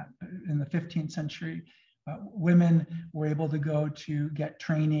earlier than that, in the 15th century, women were able to go to get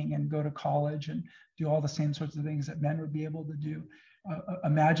training and go to college and do all the same sorts of things that men would be able to do.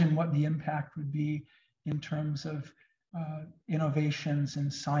 Imagine what the impact would be in terms of innovations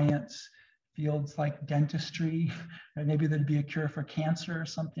in science, fields like dentistry, right? Maybe there'd be a cure for cancer or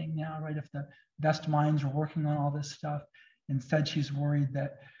something now, right? If the best minds were working on all this stuff. Instead, she's worried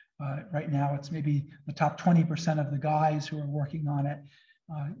that right now it's maybe the top 20% of the guys who are working on it.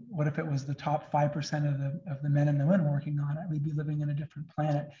 What if it was the top 5% of the men and the women working on it? We'd be living in a different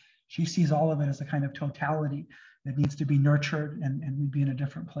planet. She sees all of it as a kind of totality that needs to be nurtured, and we'd be in a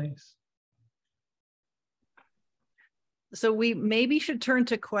different place. So we maybe should turn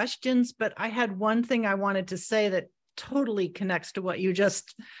to questions, but I had one thing I wanted to say that totally connects to what you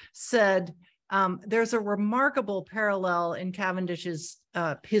just said. There's a remarkable parallel in Cavendish's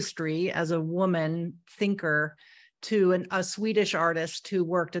history as a woman thinker to a Swedish artist who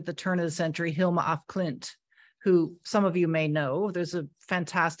worked at the turn of the century, Hilma af Klint, who some of you may know. There's a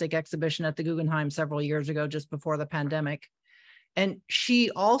fantastic exhibition at the Guggenheim several years ago, just before the pandemic. And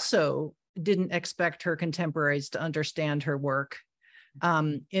she also didn't expect her contemporaries to understand her work.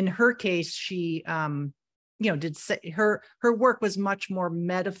 In her case, she, did say her work was much more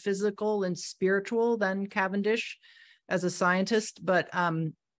metaphysical and spiritual than Cavendish as a scientist, but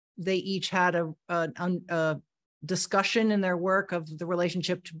they each had a discussion in their work of the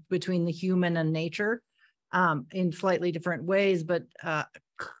relationship between the human and nature in slightly different ways. But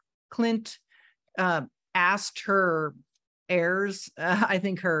Klint asked her heirs, I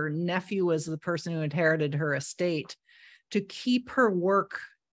think her nephew was the person who inherited her estate, to keep her work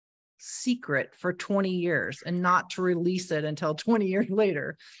secret for 20 years and not to release it until 20 years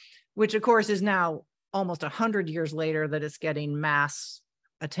later, which of course is now almost 100 years later that it's getting mass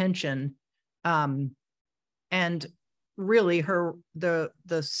attention. And really the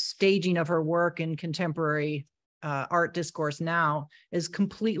staging of her work in contemporary art discourse now is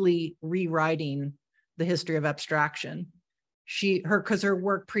completely rewriting the history of abstraction. Because her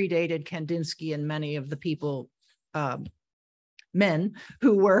work predated Kandinsky and many of the people, men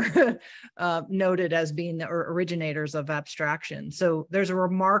who were noted as being the originators of abstraction. So there's a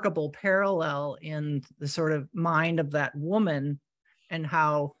remarkable parallel in the sort of mind of that woman and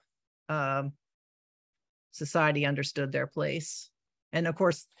how society understood their place. And of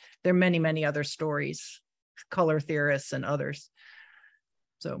course, there are many, many other stories, color theorists and others.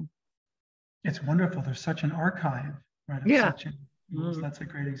 So it's wonderful. There's such an archive, right? Yeah. That's a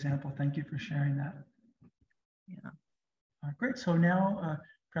great example. Thank you for sharing that. Yeah. Great. So now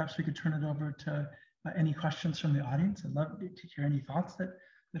perhaps we could turn it over to any questions from the audience. I'd love to hear any thoughts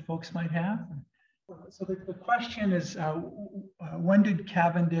that folks might have. So the question is, when did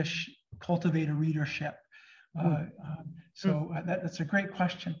Cavendish cultivate a readership? That's a great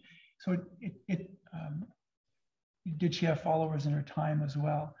question. So did she have followers in her time as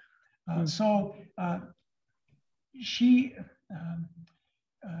well?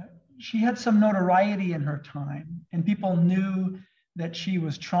 She had some notoriety in her time, and people knew that she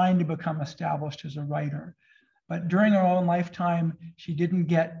was trying to become established as a writer. But during her own lifetime, she didn't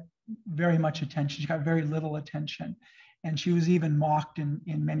get very much attention. She got very little attention. And she was even mocked in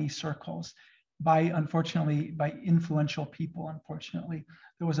many circles by influential people, unfortunately.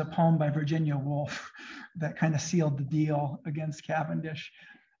 There was a poem by Virginia Woolf that kind of sealed the deal against Cavendish.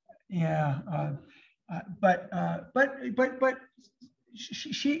 Yeah, but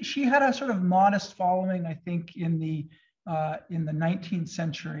she had a sort of modest following, I think, in the 19th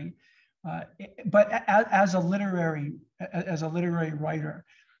century, but as a literary writer.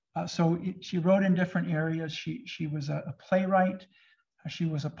 She wrote in different areas. She was a playwright. She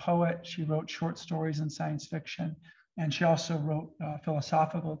was a poet. She wrote short stories and science fiction, and she also wrote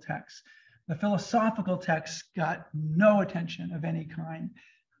philosophical texts. The philosophical texts got no attention of any kind.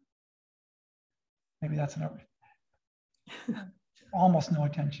 Maybe that's an almost no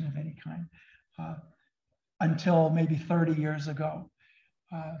attention of any kind until maybe 30 years ago.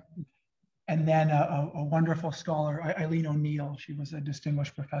 And then a wonderful scholar, Eileen O'Neill, she was a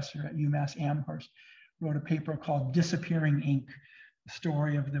distinguished professor at UMass Amherst, wrote a paper called Disappearing Ink, the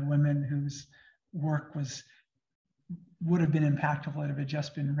story of the women whose work would have been impactful if it had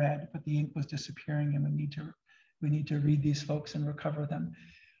just been read, but the ink was disappearing, and we need to read these folks and recover them.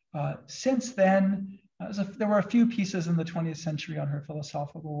 Since then, there were a few pieces in the 20th century on her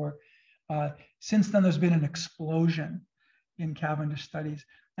philosophical work. Since then, there's been an explosion in Cavendish studies.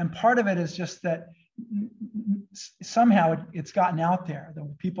 And part of it is just that somehow it's gotten out there. The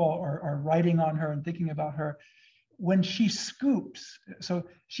people are writing on her and thinking about her. When she scoops, so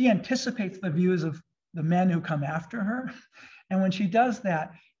she anticipates the views of the men who come after her. And when she does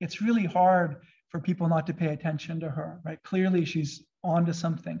that, it's really hard for people not to pay attention to her, right? Clearly she's onto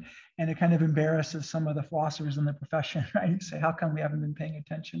something, and it kind of embarrasses some of the philosophers in the profession, right? You say, how come we haven't been paying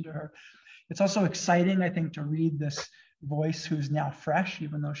attention to her? It's also exciting, I think, to read this voice who's now fresh,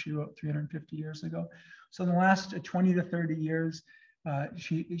 even though she wrote 350 years ago. So in the last 20 to 30 years,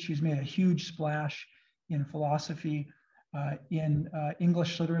 she's made a huge splash in philosophy, in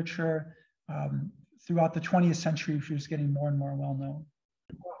English literature. Throughout the 20th century, she was getting more and more well-known.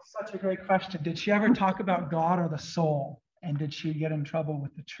 Well, such a great question. Did she ever talk about God or the soul? And did she get in trouble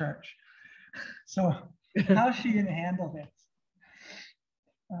with the church? So how's she going to handle this?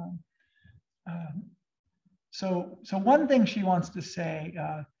 So one thing she wants to say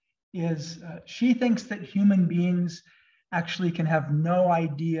is she thinks that human beings actually can have no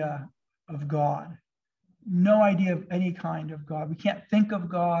idea of God, no idea of any kind of God. We can't think of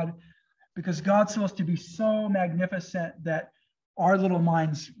God because God's supposed to be so magnificent that our little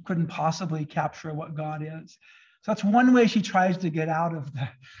minds couldn't possibly capture what God is. So that's one way she tries to get out of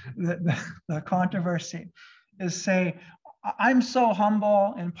the controversy, is say, I'm so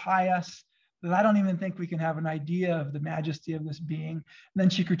humble and pious that I don't even think we can have an idea of the majesty of this being. And then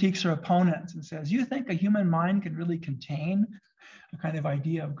she critiques her opponents and says, you think a human mind can really contain a kind of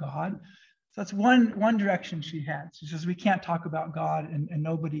idea of God? So that's one direction she has. She says, we can't talk about God, and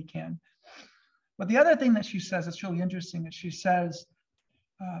nobody can. But the other thing that she says that's really interesting is she says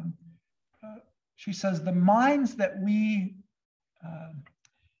the minds that we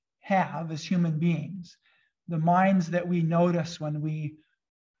have as human beings, the minds that we notice when we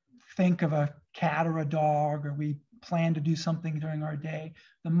think of a cat or a dog, or we plan to do something during our day,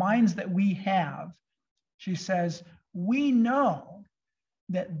 the minds that we have, she says, we know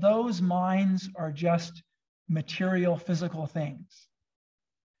that those minds are just material, physical things.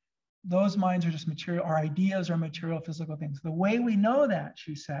 Those minds are just material, our ideas are material, physical things. The way we know that,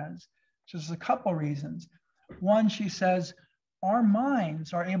 she says, just a couple reasons. One, she says, our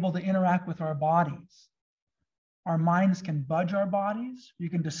minds are able to interact with our bodies. Our minds can budge our bodies. You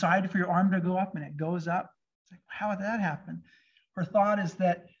can decide for your arm to go up and it goes up. It's like, how would that happen? Her thought is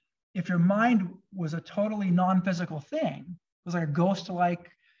that if your mind was a totally non-physical thing, it was like a ghost-like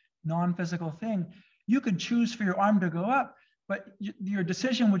non-physical thing, you could choose for your arm to go up, but your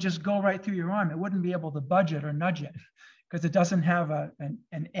decision would just go right through your arm. It wouldn't be able to budge it or nudge it because it doesn't have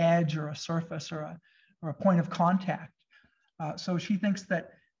an edge or a surface or a point of contact. So she thinks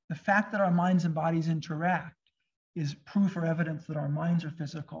that the fact that our minds and bodies interact is proof or evidence that our minds are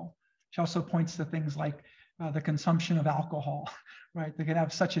physical. She also points to things like the consumption of alcohol, right? They can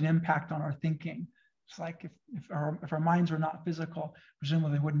have such an impact on our thinking. It's like if our minds were not physical,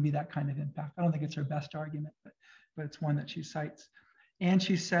 presumably there wouldn't be that kind of impact. I don't think it's her best argument, but it's one that she cites. And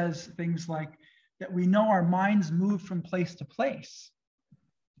she says things like that we know our minds move from place to place.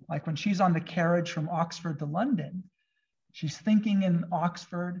 Like when she's on the carriage from Oxford to London, she's thinking in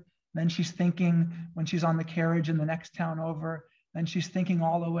Oxford, then she's thinking when she's on the carriage in the next town over, then she's thinking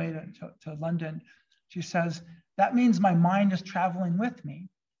all the way to London. She says, that means my mind is traveling with me.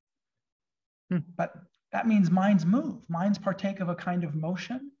 But that means minds move. Minds partake of a kind of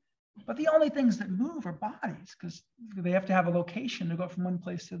motion. But the only things that move are bodies because they have to have a location to go from one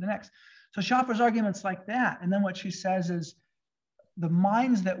place to the next. So she offers arguments like that. And then what she says is the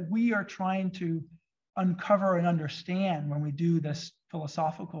minds that we are trying to uncover and understand when we do this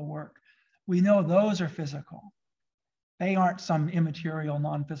philosophical work, we know those are physical. They aren't some immaterial,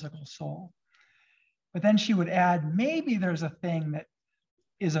 non-physical soul. But then she would add, maybe there's a thing that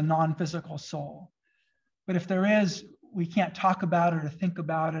is a non-physical soul. But if there is, we can't talk about it or think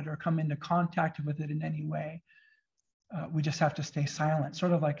about it or come into contact with it in any way. We just have to stay silent,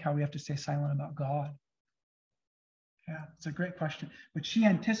 sort of like how we have to stay silent about God. Yeah, it's a great question. But she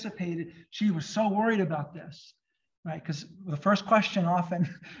anticipated, she was so worried about this, right? Because the first question often,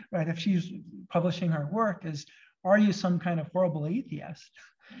 right, if she's publishing her work is, are you some kind of horrible atheist,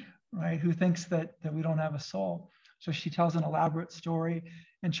 right, who thinks that we don't have a soul? So she tells an elaborate story.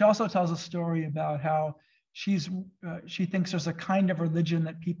 And she also tells a story about how she thinks there's a kind of religion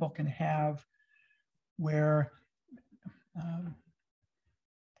that people can have where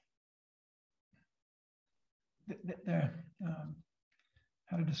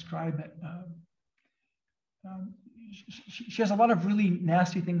how to describe it. She has a lot of really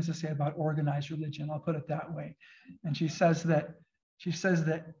nasty things to say about organized religion. I'll put it that way. And she says that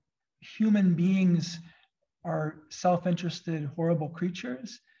human beings are self-interested, horrible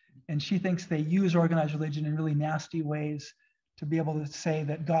creatures. And she thinks they use organized religion in really nasty ways to be able to say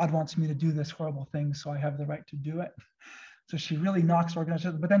that God wants me to do this horrible thing, so I have the right to do it. So she really knocks organized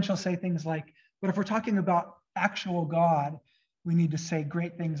religion. But then she'll say things like, but if we're talking about actual God, we need to say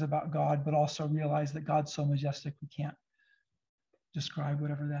great things about God, but also realize that God's so majestic we can't describe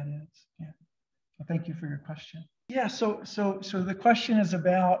whatever that is. Yeah. Well, thank you for your question. Yeah. So the question is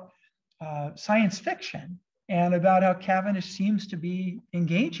about science fiction and about how Cavendish seems to be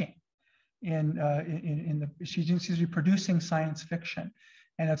engaging she seems to be producing science fiction,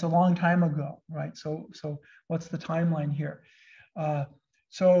 and it's a long time ago, right? So what's the timeline here? I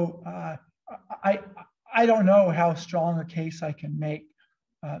don't know how strong a case I can make.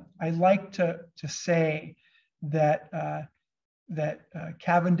 I like to say that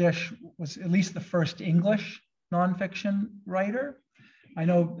Cavendish was at least the first English nonfiction writer. I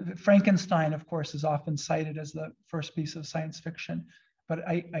know that Frankenstein, of course, is often cited as the first piece of science fiction, but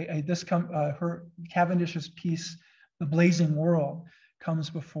Cavendish's piece, The Blazing World, comes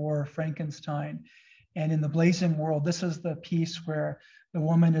before Frankenstein. And in The Blazing World, this is the piece where the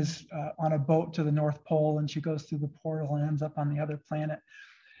woman is on a boat to the North Pole, and she goes through the portal and ends up on the other planet.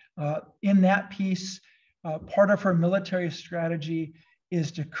 In that piece, part of her military strategy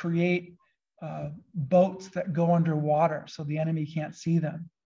is to create boats that go underwater so the enemy can't see them,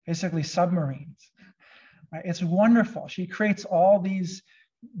 basically submarines. Right? It's wonderful. She creates all these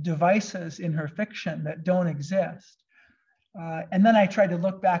devices in her fiction that don't exist. And then I tried to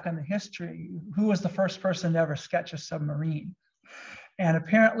look back on the history. Who was the first person to ever sketch a submarine? And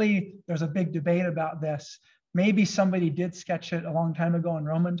apparently there's a big debate about this. Maybe somebody did sketch it a long time ago in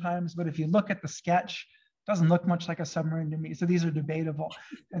Roman times, but if you look at the sketch, it doesn't look much like a submarine to me. So these are debatable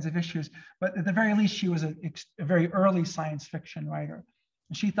kinds of issues. But at the very least, she was a very early science fiction writer.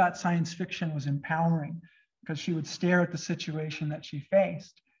 And she thought science fiction was empowering because she would stare at the situation that she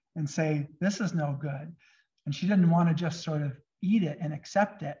faced and say, this is no good. And she didn't want to just sort of eat it and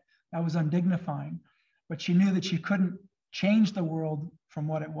accept it. That was undignifying. But she knew that she couldn't change the world from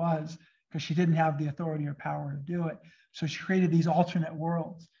what it was because she didn't have the authority or power to do it. So she created these alternate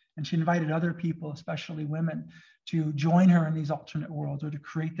worlds, and she invited other people, especially women, to join her in these alternate worlds or to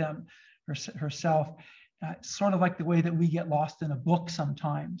create them herself. Sort of like the way that we get lost in a book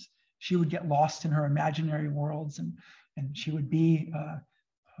sometimes. She would get lost in her imaginary worlds, and she would be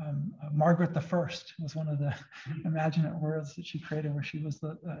Margaret the First was one of the imaginary worlds that she created, where she was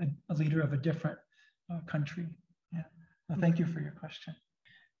a leader of a different country. Yeah. Well, thank you for your question.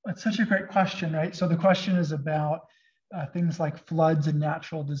 It's such a great question, right? So the question is about things like floods and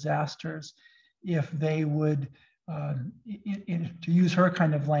natural disasters, if they would, to use her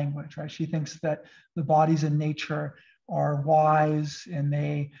kind of language, right? She thinks that the bodies in nature are wise and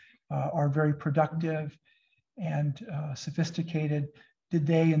they are very productive and sophisticated. Did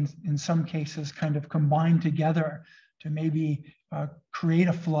they, in some cases, kind of combine together to maybe create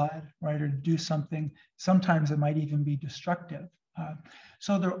a flood, right, or do something? Sometimes it might even be destructive.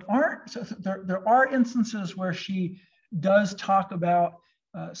 So there are instances where she does talk about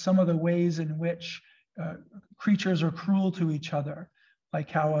some of the ways in which creatures are cruel to each other, like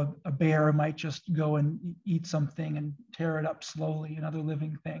how a bear might just go and eat something and tear it up slowly, another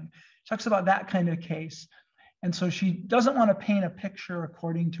living thing. She talks about that kind of case. And so she doesn't want to paint a picture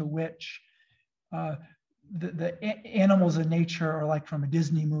according to which the animals in nature are like from a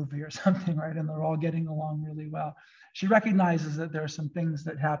Disney movie or something, right? And they're all getting along really well. She recognizes that there are some things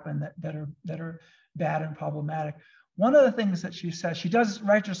that happen that are bad and problematic. One of the things that she says, she does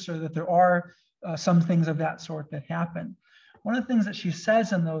register that there are some things of that sort that happen. One of the things that she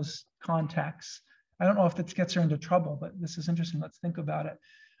says in those contexts, I don't know if this gets her into trouble, but this is interesting. Let's think about it.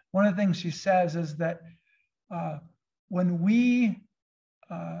 One of the things she says is that when we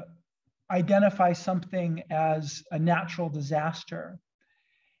identify something as a natural disaster,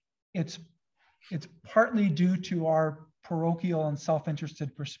 it's partly due to our parochial and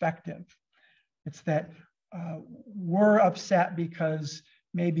self-interested perspective. It's that we're upset because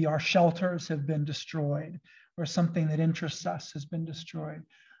maybe our shelters have been destroyed or something that interests us has been destroyed.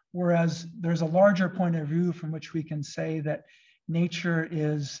 Whereas there's a larger point of view from which we can say that nature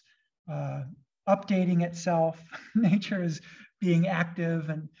is updating itself. Nature is being active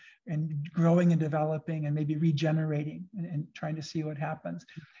and growing and developing and maybe regenerating and trying to see what happens.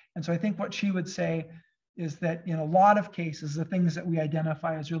 And so I think what she would say is that in a lot of cases, the things that we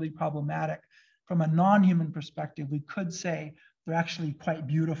identify as really problematic, from a non-human perspective, we could say they're actually quite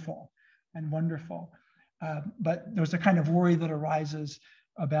beautiful and wonderful. But there's a kind of worry that arises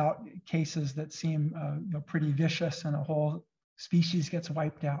about cases that seem pretty vicious and a whole species gets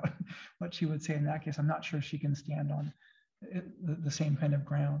wiped out. What she would say in that case, I'm not sure she can stand on the same kind of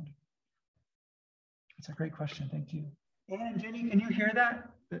ground. It's a great question. Thank you. And Ginny, can you hear that?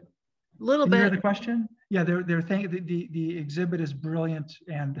 A little bit. Can you hear the question? Yeah, they're thinking the exhibit is brilliant,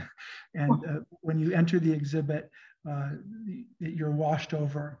 and when you enter the exhibit, you're washed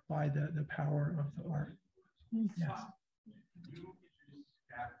over by the power of the art. Yes.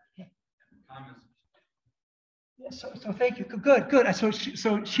 So thank you. Good. So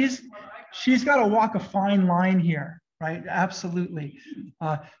she's got to walk a fine line here, right? Absolutely.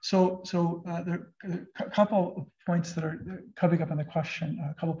 There are a couple of points that are coming up in the question.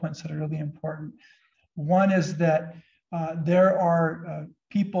 A couple of points that are really important. One is that there are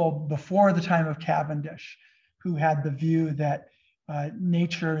people before the time of Cavendish who had the view that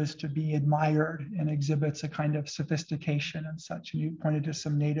nature is to be admired and exhibits a kind of sophistication and such. And you pointed to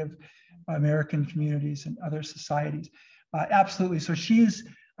some Native American communities and other societies. Absolutely. So she's,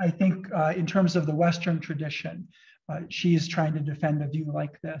 I think, in terms of the Western tradition, she's trying to defend a view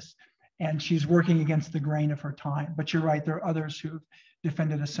like this. And she's working against the grain of her time. But you're right, there are others who've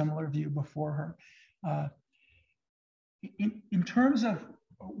defended a similar view before her. In terms of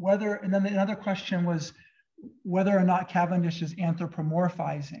whether, and then another question was whether or not Cavendish is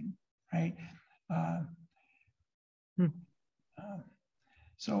anthropomorphizing, right?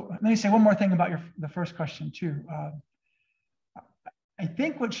 So let me say one more thing about the first question too. I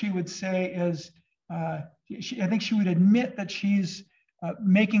think what she would say is, I think she would admit that she's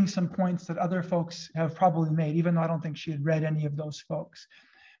making some points that other folks have probably made, even though I don't think she had read any of those folks.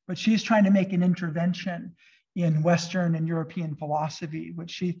 But she's trying to make an intervention in Western and European philosophy,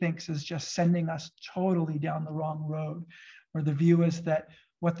 which she thinks is just sending us totally down the wrong road, where the view is that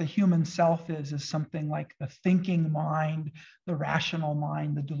what the human self is something like the thinking mind, the rational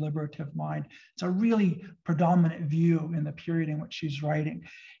mind, the deliberative mind. It's a really predominant view in the period in which she's writing.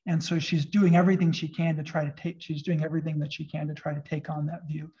 And so she's doing everything she can to try to she's doing everything that she can to try to take on that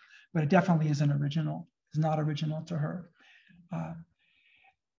view. But it definitely isn't original. It's not original to her.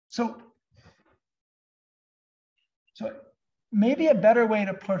 So maybe a better way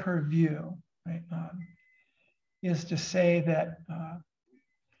to put her view, right, is to say that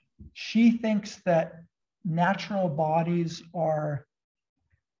she thinks that natural bodies are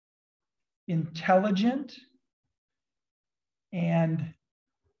intelligent and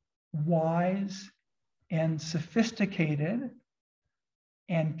wise and sophisticated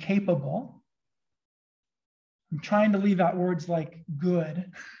and capable. I'm trying to leave out words like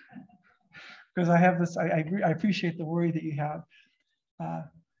good, because I have this, I appreciate the worry that you have.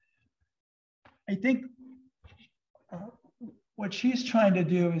 I think what she's trying to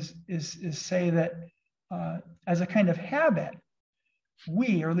do is say that as a kind of habit,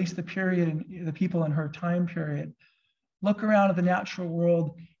 we, or at least the people in her time period, look around at the natural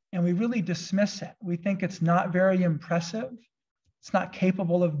world and we really dismiss it. We think it's not very impressive. It's not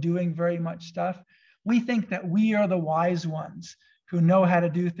capable of doing very much stuff. We think that we are the wise ones who know how to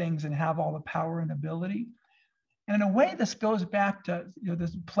do things and have all the power and ability. And in a way, this goes back to,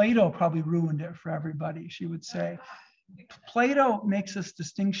 this Plato probably ruined it for everybody, she would say. Plato makes this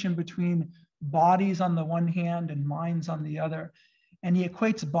distinction between bodies on the one hand and minds on the other. And he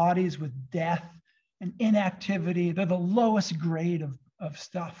equates bodies with death and inactivity. They're the lowest grade of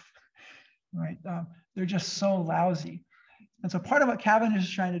stuff, right? They're just so lousy. And so part of what Cavendish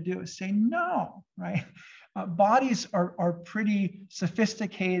is trying to do is say, no, right? Bodies are pretty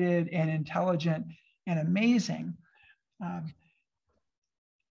sophisticated and intelligent and amazing.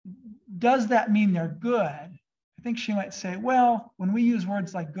 Does that mean they're good? I think she might say, well, when we use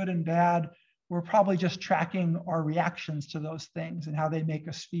words like good and bad, we're probably just tracking our reactions to those things and how they make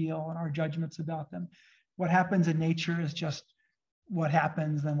us feel and our judgments about them. What happens in nature is just what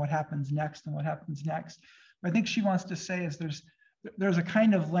happens, then what happens next and what happens next. But I think she wants to say is there's a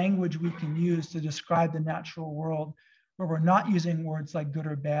kind of language we can use to describe the natural world where we're not using words like good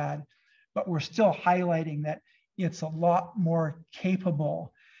or bad, but we're still highlighting that it's a lot more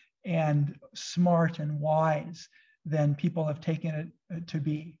capable and smart and wise than people have taken it to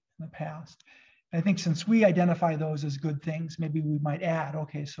be in the past. I think since we identify those as good things, maybe we might add,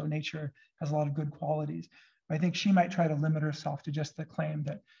 okay, so nature has a lot of good qualities. But I think she might try to limit herself to just the claim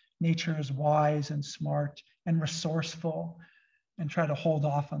that nature is wise and smart and resourceful, and try to hold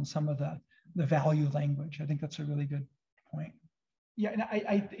off on some of the value language. I think that's a really good point. Yeah,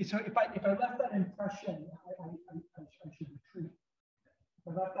 and so if I left that impression, I should retreat.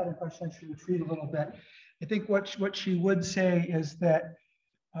 If I left that impression, I should retreat a little bit. I think what she would say is that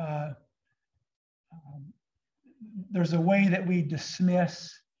there's a way that we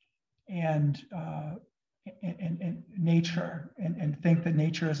dismiss and nature and think that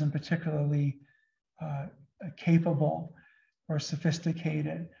nature isn't particularly capable or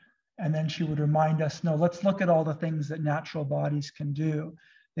sophisticated. And then she would remind us, no, let's look at all the things that natural bodies can do.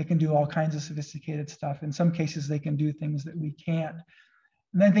 They can do all kinds of sophisticated stuff. In some cases, they can do things that we can't.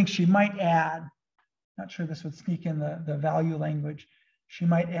 And then I think she might add, not sure this would sneak in the value language, she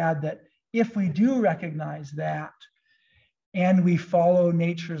might add that if we do recognize that and we follow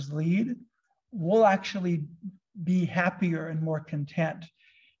nature's lead, we'll actually be happier and more content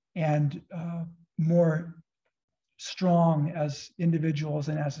and more strong as individuals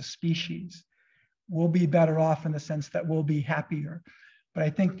and as a species. We'll be better off in the sense that we'll be happier. But I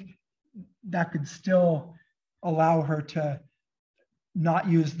think that could still allow her to not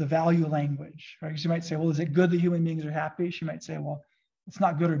use the value language, right? She might say, well, is it good that human beings are happy? She might say, well, it's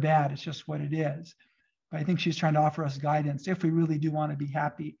not good or bad, it's just what it is. But I think she's trying to offer us guidance. If we really do want to be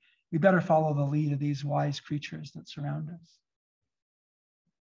happy, we better follow the lead of these wise creatures that surround us.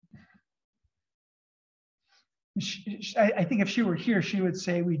 I think if she were here, she would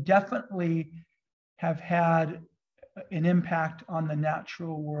say we definitely have had an impact on the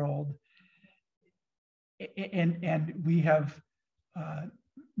natural world. And we have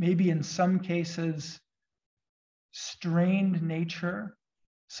maybe in some cases strained nature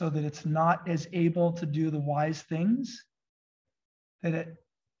so that it's not as able to do the wise things that it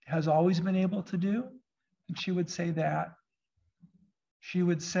has always been able to do. And she would say that. She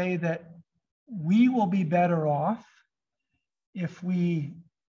would say that we will be better off if we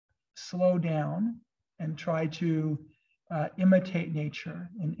slow down and try to imitate nature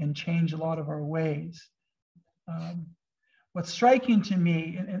and change a lot of our ways. What's striking to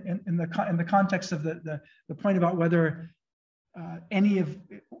me in the context of the point about whether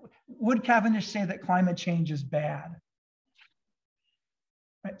would Cavendish say that climate change is bad?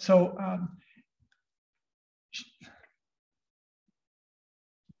 Right, so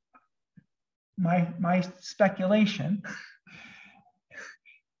my speculation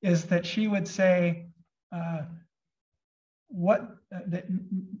is that she would say what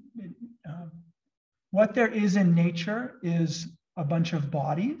there is in nature is a bunch of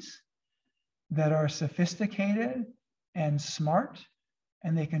bodies that are sophisticated and smart,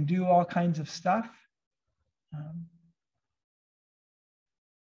 and they can do all kinds of stuff.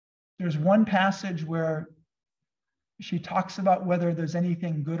 There's one passage where she talks about whether there's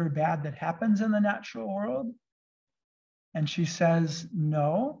anything good or bad that happens in the natural world. And she says,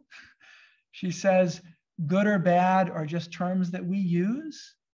 no. She says, good or bad are just terms that we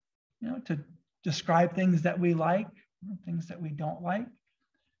use, to describe things that we like, things that we don't like.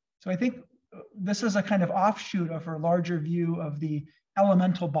 So I think this is a kind of offshoot of her larger view of the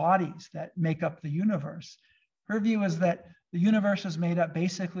elemental bodies that make up the universe. Her view is that the universe is made up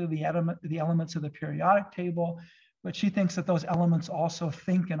basically the elements of the periodic table, but she thinks that those elements also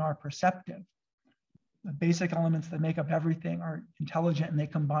think and are perceptive. The basic elements that make up everything are intelligent, and they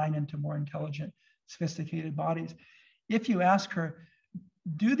combine into more intelligent, sophisticated bodies. If you ask her,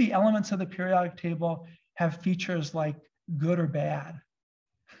 do the elements of the periodic table have features like good or bad?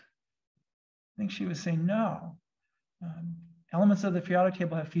 I think she would say no. Elements of the periodic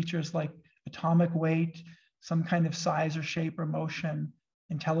table have features like atomic weight, some kind of size or shape or motion,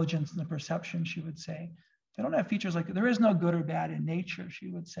 intelligence and perception, she would say. They don't have features like, there is no good or bad in nature, she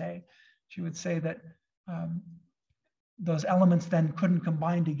would say. She would say that those elements then couldn't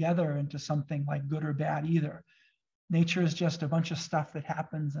combine together into something like good or bad either. Nature is just a bunch of stuff that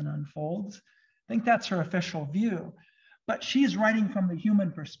happens and unfolds. I think that's her official view, but she's writing from the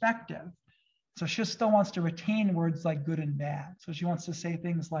human perspective. So she still wants to retain words like good and bad. So she wants to say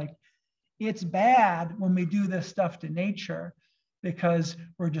things like, it's bad when we do this stuff to nature because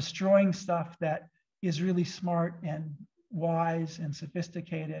we're destroying stuff that is really smart and wise and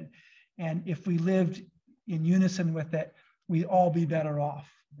sophisticated. And if we lived in unison with it, we'd all be better off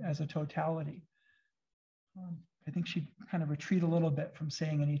as a totality. I think she'd kind of retreat a little bit from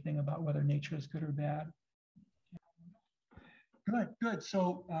saying anything about whether nature is good or bad. Good.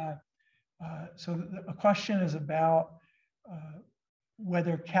 So a question is about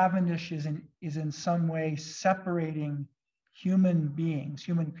whether Cavendish is in some way separating human beings,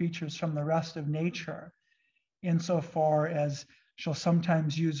 human creatures from the rest of nature, insofar as she'll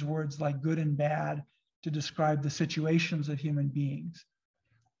sometimes use words like good and bad to describe the situations of human beings.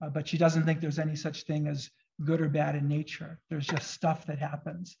 But she doesn't think there's any such thing as good or bad in nature. There's just stuff that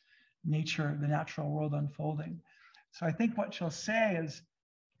happens, nature, the natural world unfolding. So I think what she'll say is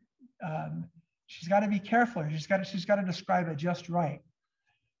she's got to be careful. She's got to describe it just right.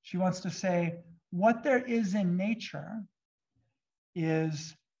 She wants to say what there is in nature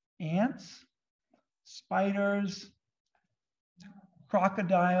is ants, spiders,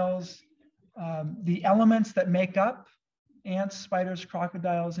 crocodiles, the elements that make up ants, spiders,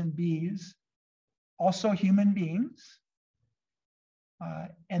 crocodiles, and bees, also human beings.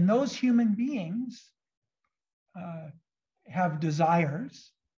 And those human beings have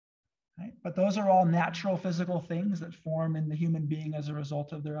desires, right? But those are all natural physical things that form in the human being as a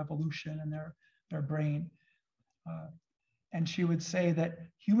result of their evolution and their brain. And she would say that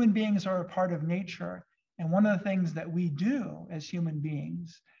human beings are a part of nature, And one of the things that we do as human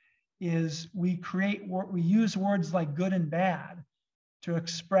beings is we use words like good and bad to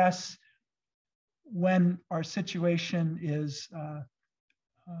express when our situation is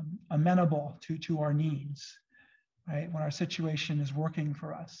amenable to our needs, right? When our situation is working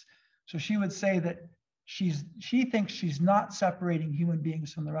for us. So she would say that she thinks she's not separating human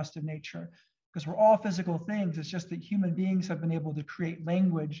beings from the rest of nature, because we're all physical things. It's just that human beings have been able to create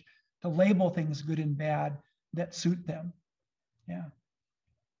language to label things good and bad that suit them. Yeah.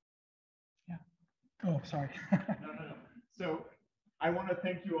 Yeah. Oh, sorry. No. So I want to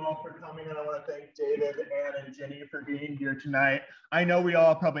thank you all for coming, and I want to thank David, Anne, and Ginny for being here tonight. I know we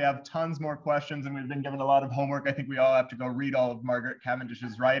all probably have tons more questions, and we've been given a lot of homework. I think we all have to go read all of Margaret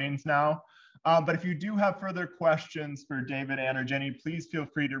Cavendish's writings now. But if you do have further questions for David, Anne, or Ginny, please feel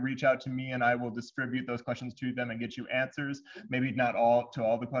free to reach out to me, and I will distribute those questions to them and get you answers. Maybe not to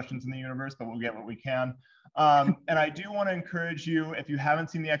all the questions in the universe, but we'll get what we can. And I do want to encourage you, if you haven't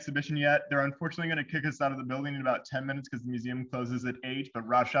seen the exhibition yet, they're unfortunately going to kick us out of the building in about 10 minutes because the museum closes at 8, but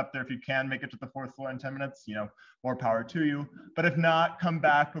rush up there if you can, make it to the 4th floor in 10 minutes, you know, more power to you. But if not, come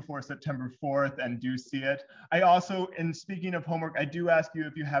back before September 4th and do see it. I also, in speaking of homework, I do ask you,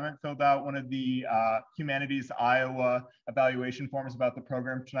 if you haven't filled out one of the Humanities Iowa evaluation forms about the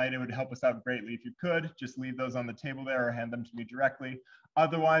program tonight, it would help us out greatly if you could. Just leave those on the table there or hand them to me directly.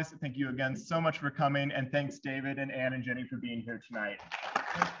 Otherwise, thank you again so much for coming, and thanks David and Anne and Ginny for being here tonight.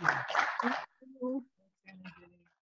 Thank you.